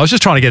 yeah. Well, I was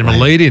just trying to get him a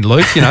lead in,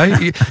 Luke.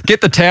 Get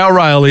the towel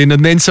rail in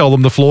and then sell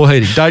them the floor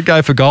heating. Don't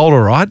go for gold,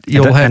 all right?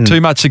 You'll have too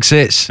much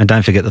success. And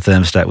don't forget the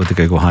thermostat with the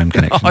Google Home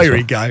connection. Oh, here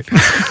we go.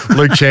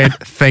 Luke Chant,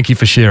 thank you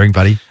for sharing,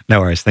 buddy. No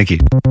worries. Thank you.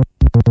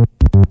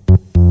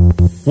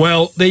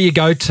 Well, there you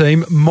go,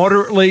 team.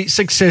 Moderately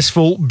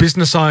successful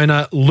business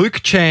owner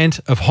Luke Chant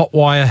of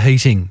Hotwire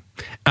Heating.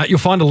 You'll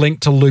find a link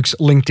to Luke's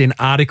LinkedIn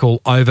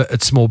article over at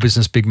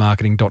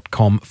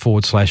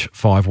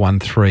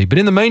smallbusinessbigmarketing.com/513. But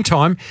in the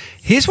meantime,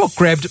 here's what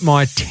grabbed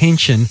my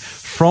attention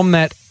from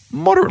that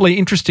moderately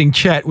interesting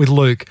chat with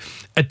Luke.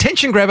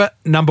 Attention grabber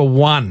number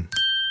 1.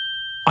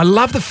 I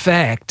love the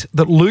fact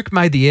that Luke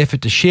made the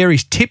effort to share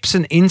his tips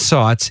and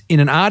insights in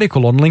an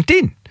article on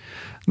LinkedIn.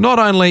 Not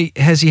only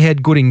has he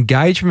had good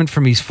engagement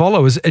from his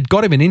followers, it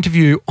got him an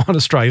interview on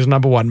Australia's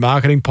 #1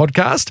 marketing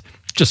podcast,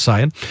 just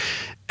saying.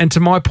 And to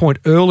my point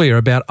earlier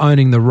about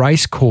owning the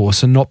race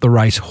course and not the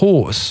race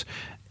horse,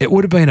 it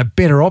would have been a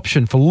better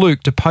option for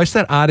Luke to post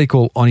that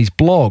article on his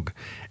blog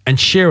and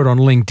share it on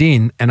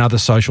LinkedIn and other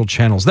social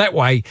channels. That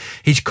way,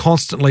 he's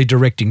constantly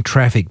directing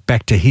traffic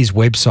back to his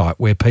website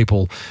where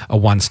people are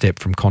one step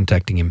from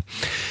contacting him.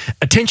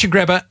 Attention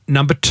grabber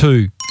number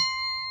 2.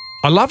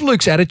 I love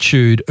Luke's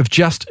attitude of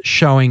just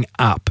showing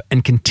up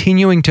and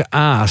continuing to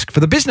ask for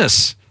the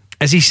business.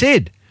 As he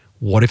said,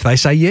 what if they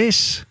say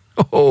yes?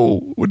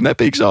 Oh, wouldn't that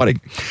be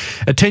exciting?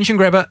 Attention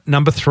grabber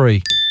number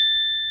 3.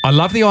 I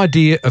love the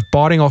idea of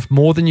biting off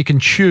more than you can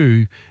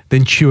chew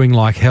than chewing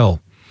like hell.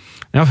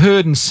 Now, I've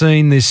heard and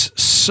seen this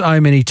so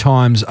many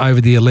times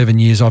over the 11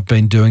 years I've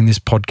been doing this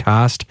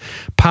podcast.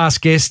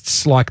 Past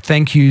guests like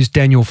Thank You's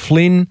Daniel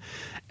Flynn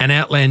and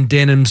Outland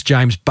Denim's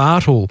James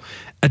Bartle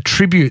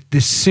attribute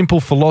this simple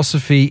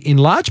philosophy in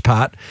large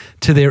part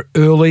to their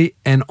early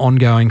and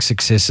ongoing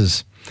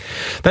successes.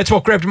 That's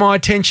what grabbed my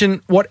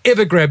attention.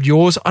 Whatever grabbed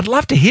yours, I'd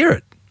love to hear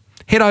it.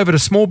 Head over to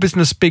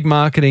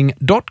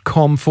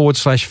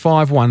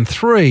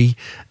smallbusinessbigmarketing.com/513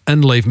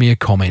 and leave me a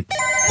comment.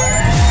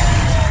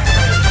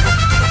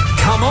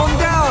 Come on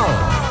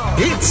down.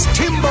 It's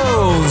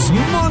Timbo's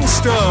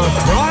Monster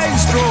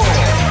Prize Draw.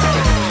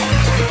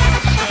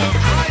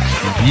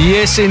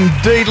 Yes,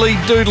 indeedly,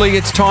 doodly,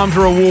 it's time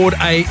to reward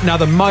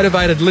another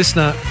motivated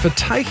listener for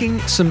taking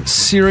some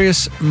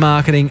serious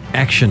marketing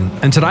action.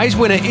 And today's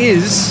winner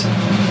is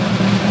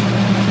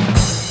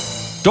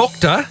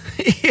Dr.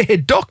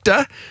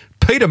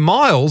 Peter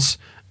Miles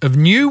of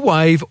New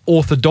Wave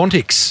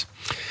Orthodontics.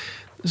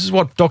 This is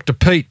what Dr.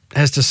 Pete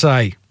has to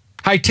say.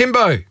 Hey,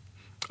 Timbo,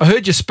 I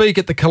heard you speak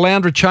at the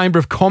Caloundra Chamber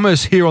of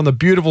Commerce here on the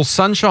beautiful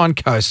Sunshine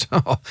Coast.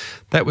 Oh,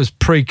 that was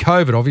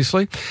pre-COVID,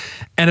 obviously.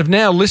 And have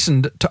now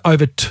listened to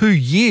over 2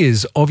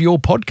 years of your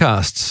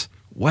podcasts.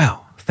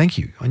 Wow, thank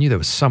you. I knew there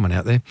was someone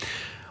out there.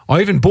 I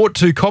even bought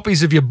 2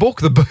 copies of your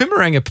book, The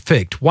Boomerang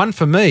Effect, one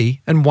for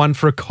me and one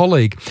for a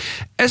colleague.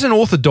 As an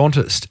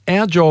orthodontist,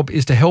 our job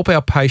is to help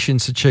our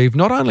patients achieve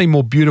not only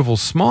more beautiful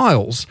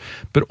smiles,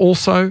 but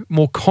also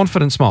more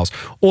confident smiles.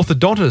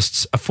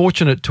 Orthodontists are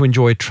fortunate to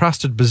enjoy a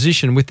trusted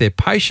position with their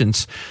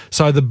patients,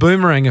 so the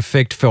boomerang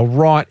effect fell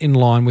right in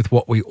line with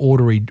what we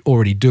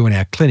already do in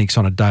our clinics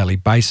on a daily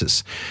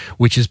basis,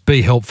 which is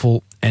be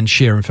helpful and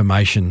share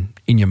information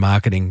in your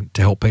marketing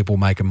to help people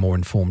make a more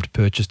informed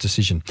purchase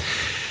decision.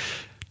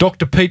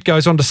 Dr. Pete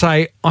goes on to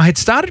say, I had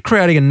started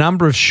creating a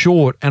number of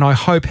short and I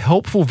hope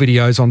helpful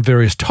videos on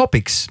various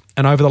topics,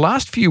 and over the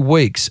last few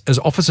weeks, as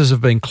offices have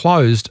been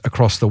closed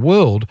across the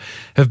world,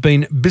 have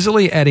been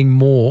busily adding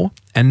more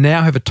and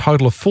now have a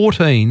total of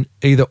 14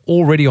 either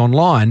already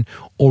online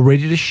or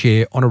ready to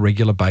share on a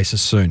regular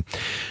basis soon.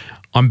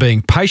 I'm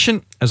being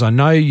patient, as I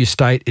know you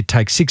state it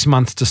takes 6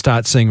 months to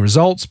start seeing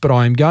results, but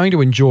I am going to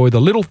enjoy the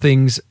little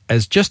things,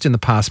 as just in the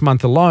past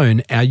month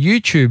alone, our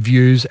YouTube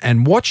views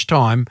and watch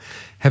time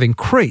have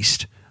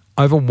increased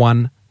over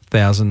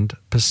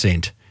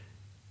 1,000%.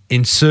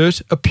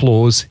 Insert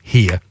applause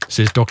here,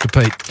 says Dr.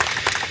 Pete.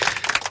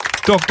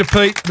 Dr.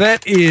 Pete,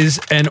 that is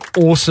an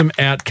awesome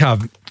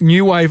outcome.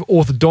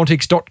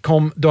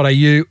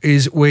 NewWaveOrthodontics.com.au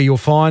is where you'll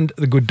find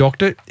the good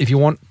doctor if you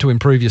want to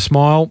improve your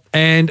smile.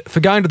 And for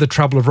going to the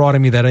trouble of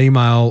writing me that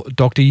email,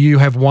 Doctor, you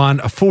have won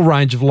a full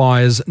range of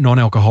Liar's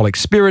non-alcoholic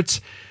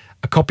spirits,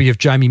 a copy of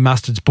Jamie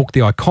Mustard's book,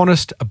 The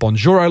Iconist, a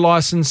Bonjoro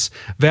licence,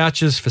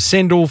 vouchers for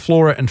Sendall,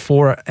 Flora and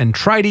Fora and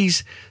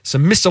Tradies,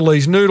 some Mr.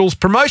 Lee's noodles,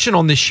 promotion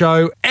on this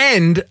show,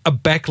 and a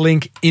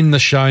backlink in the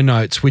show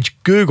notes,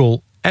 which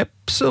Google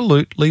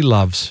absolutely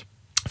loves.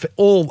 For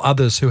all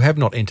others who have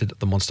not entered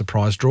the Monster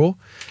Prize draw,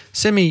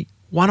 send me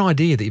one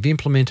idea that you've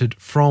implemented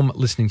from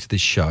listening to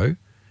this show,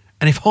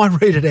 and if I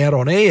read it out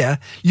on air,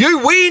 you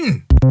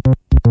win!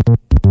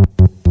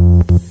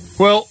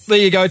 Well, there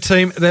you go,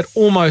 team. That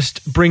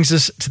almost brings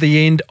us to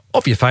the end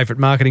of your favourite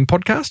marketing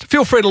podcast.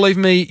 Feel free to leave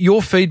me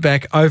your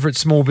feedback over at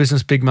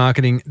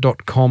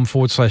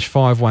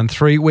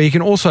smallbusinessbigmarketing.com/513, where you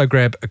can also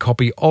grab a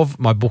copy of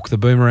my book, The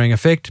Boomerang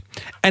Effect.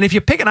 And if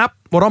you're picking up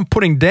what I'm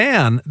putting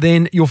down,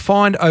 then you'll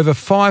find over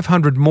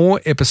 500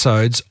 more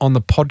episodes on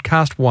the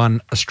Podcast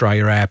One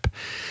Australia app.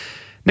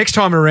 Next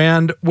time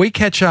around, we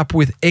catch up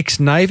with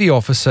ex-Navy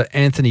officer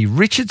Anthony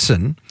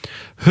Richardson,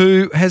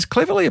 who has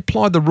cleverly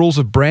applied the rules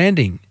of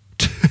branding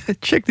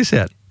check this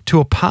out,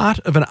 to a part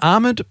of an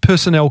armoured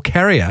personnel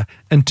carrier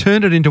and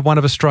turned it into one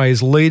of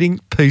Australia's leading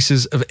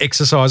pieces of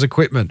exercise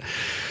equipment.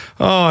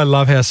 Oh, I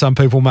love how some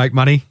people make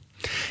money.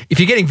 If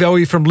you're getting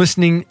value from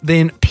listening,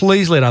 then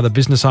please let other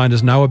business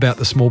owners know about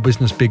the Small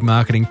Business Big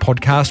Marketing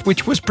podcast,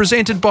 which was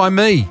presented by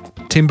me,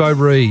 Tim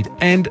Reid,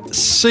 and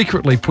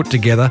secretly put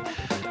together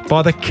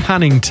by the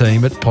cunning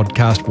team at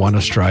Podcast One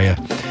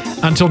Australia.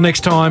 Until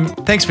next time,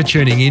 thanks for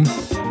tuning in.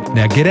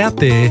 Now get out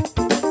there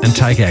and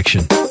take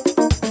action.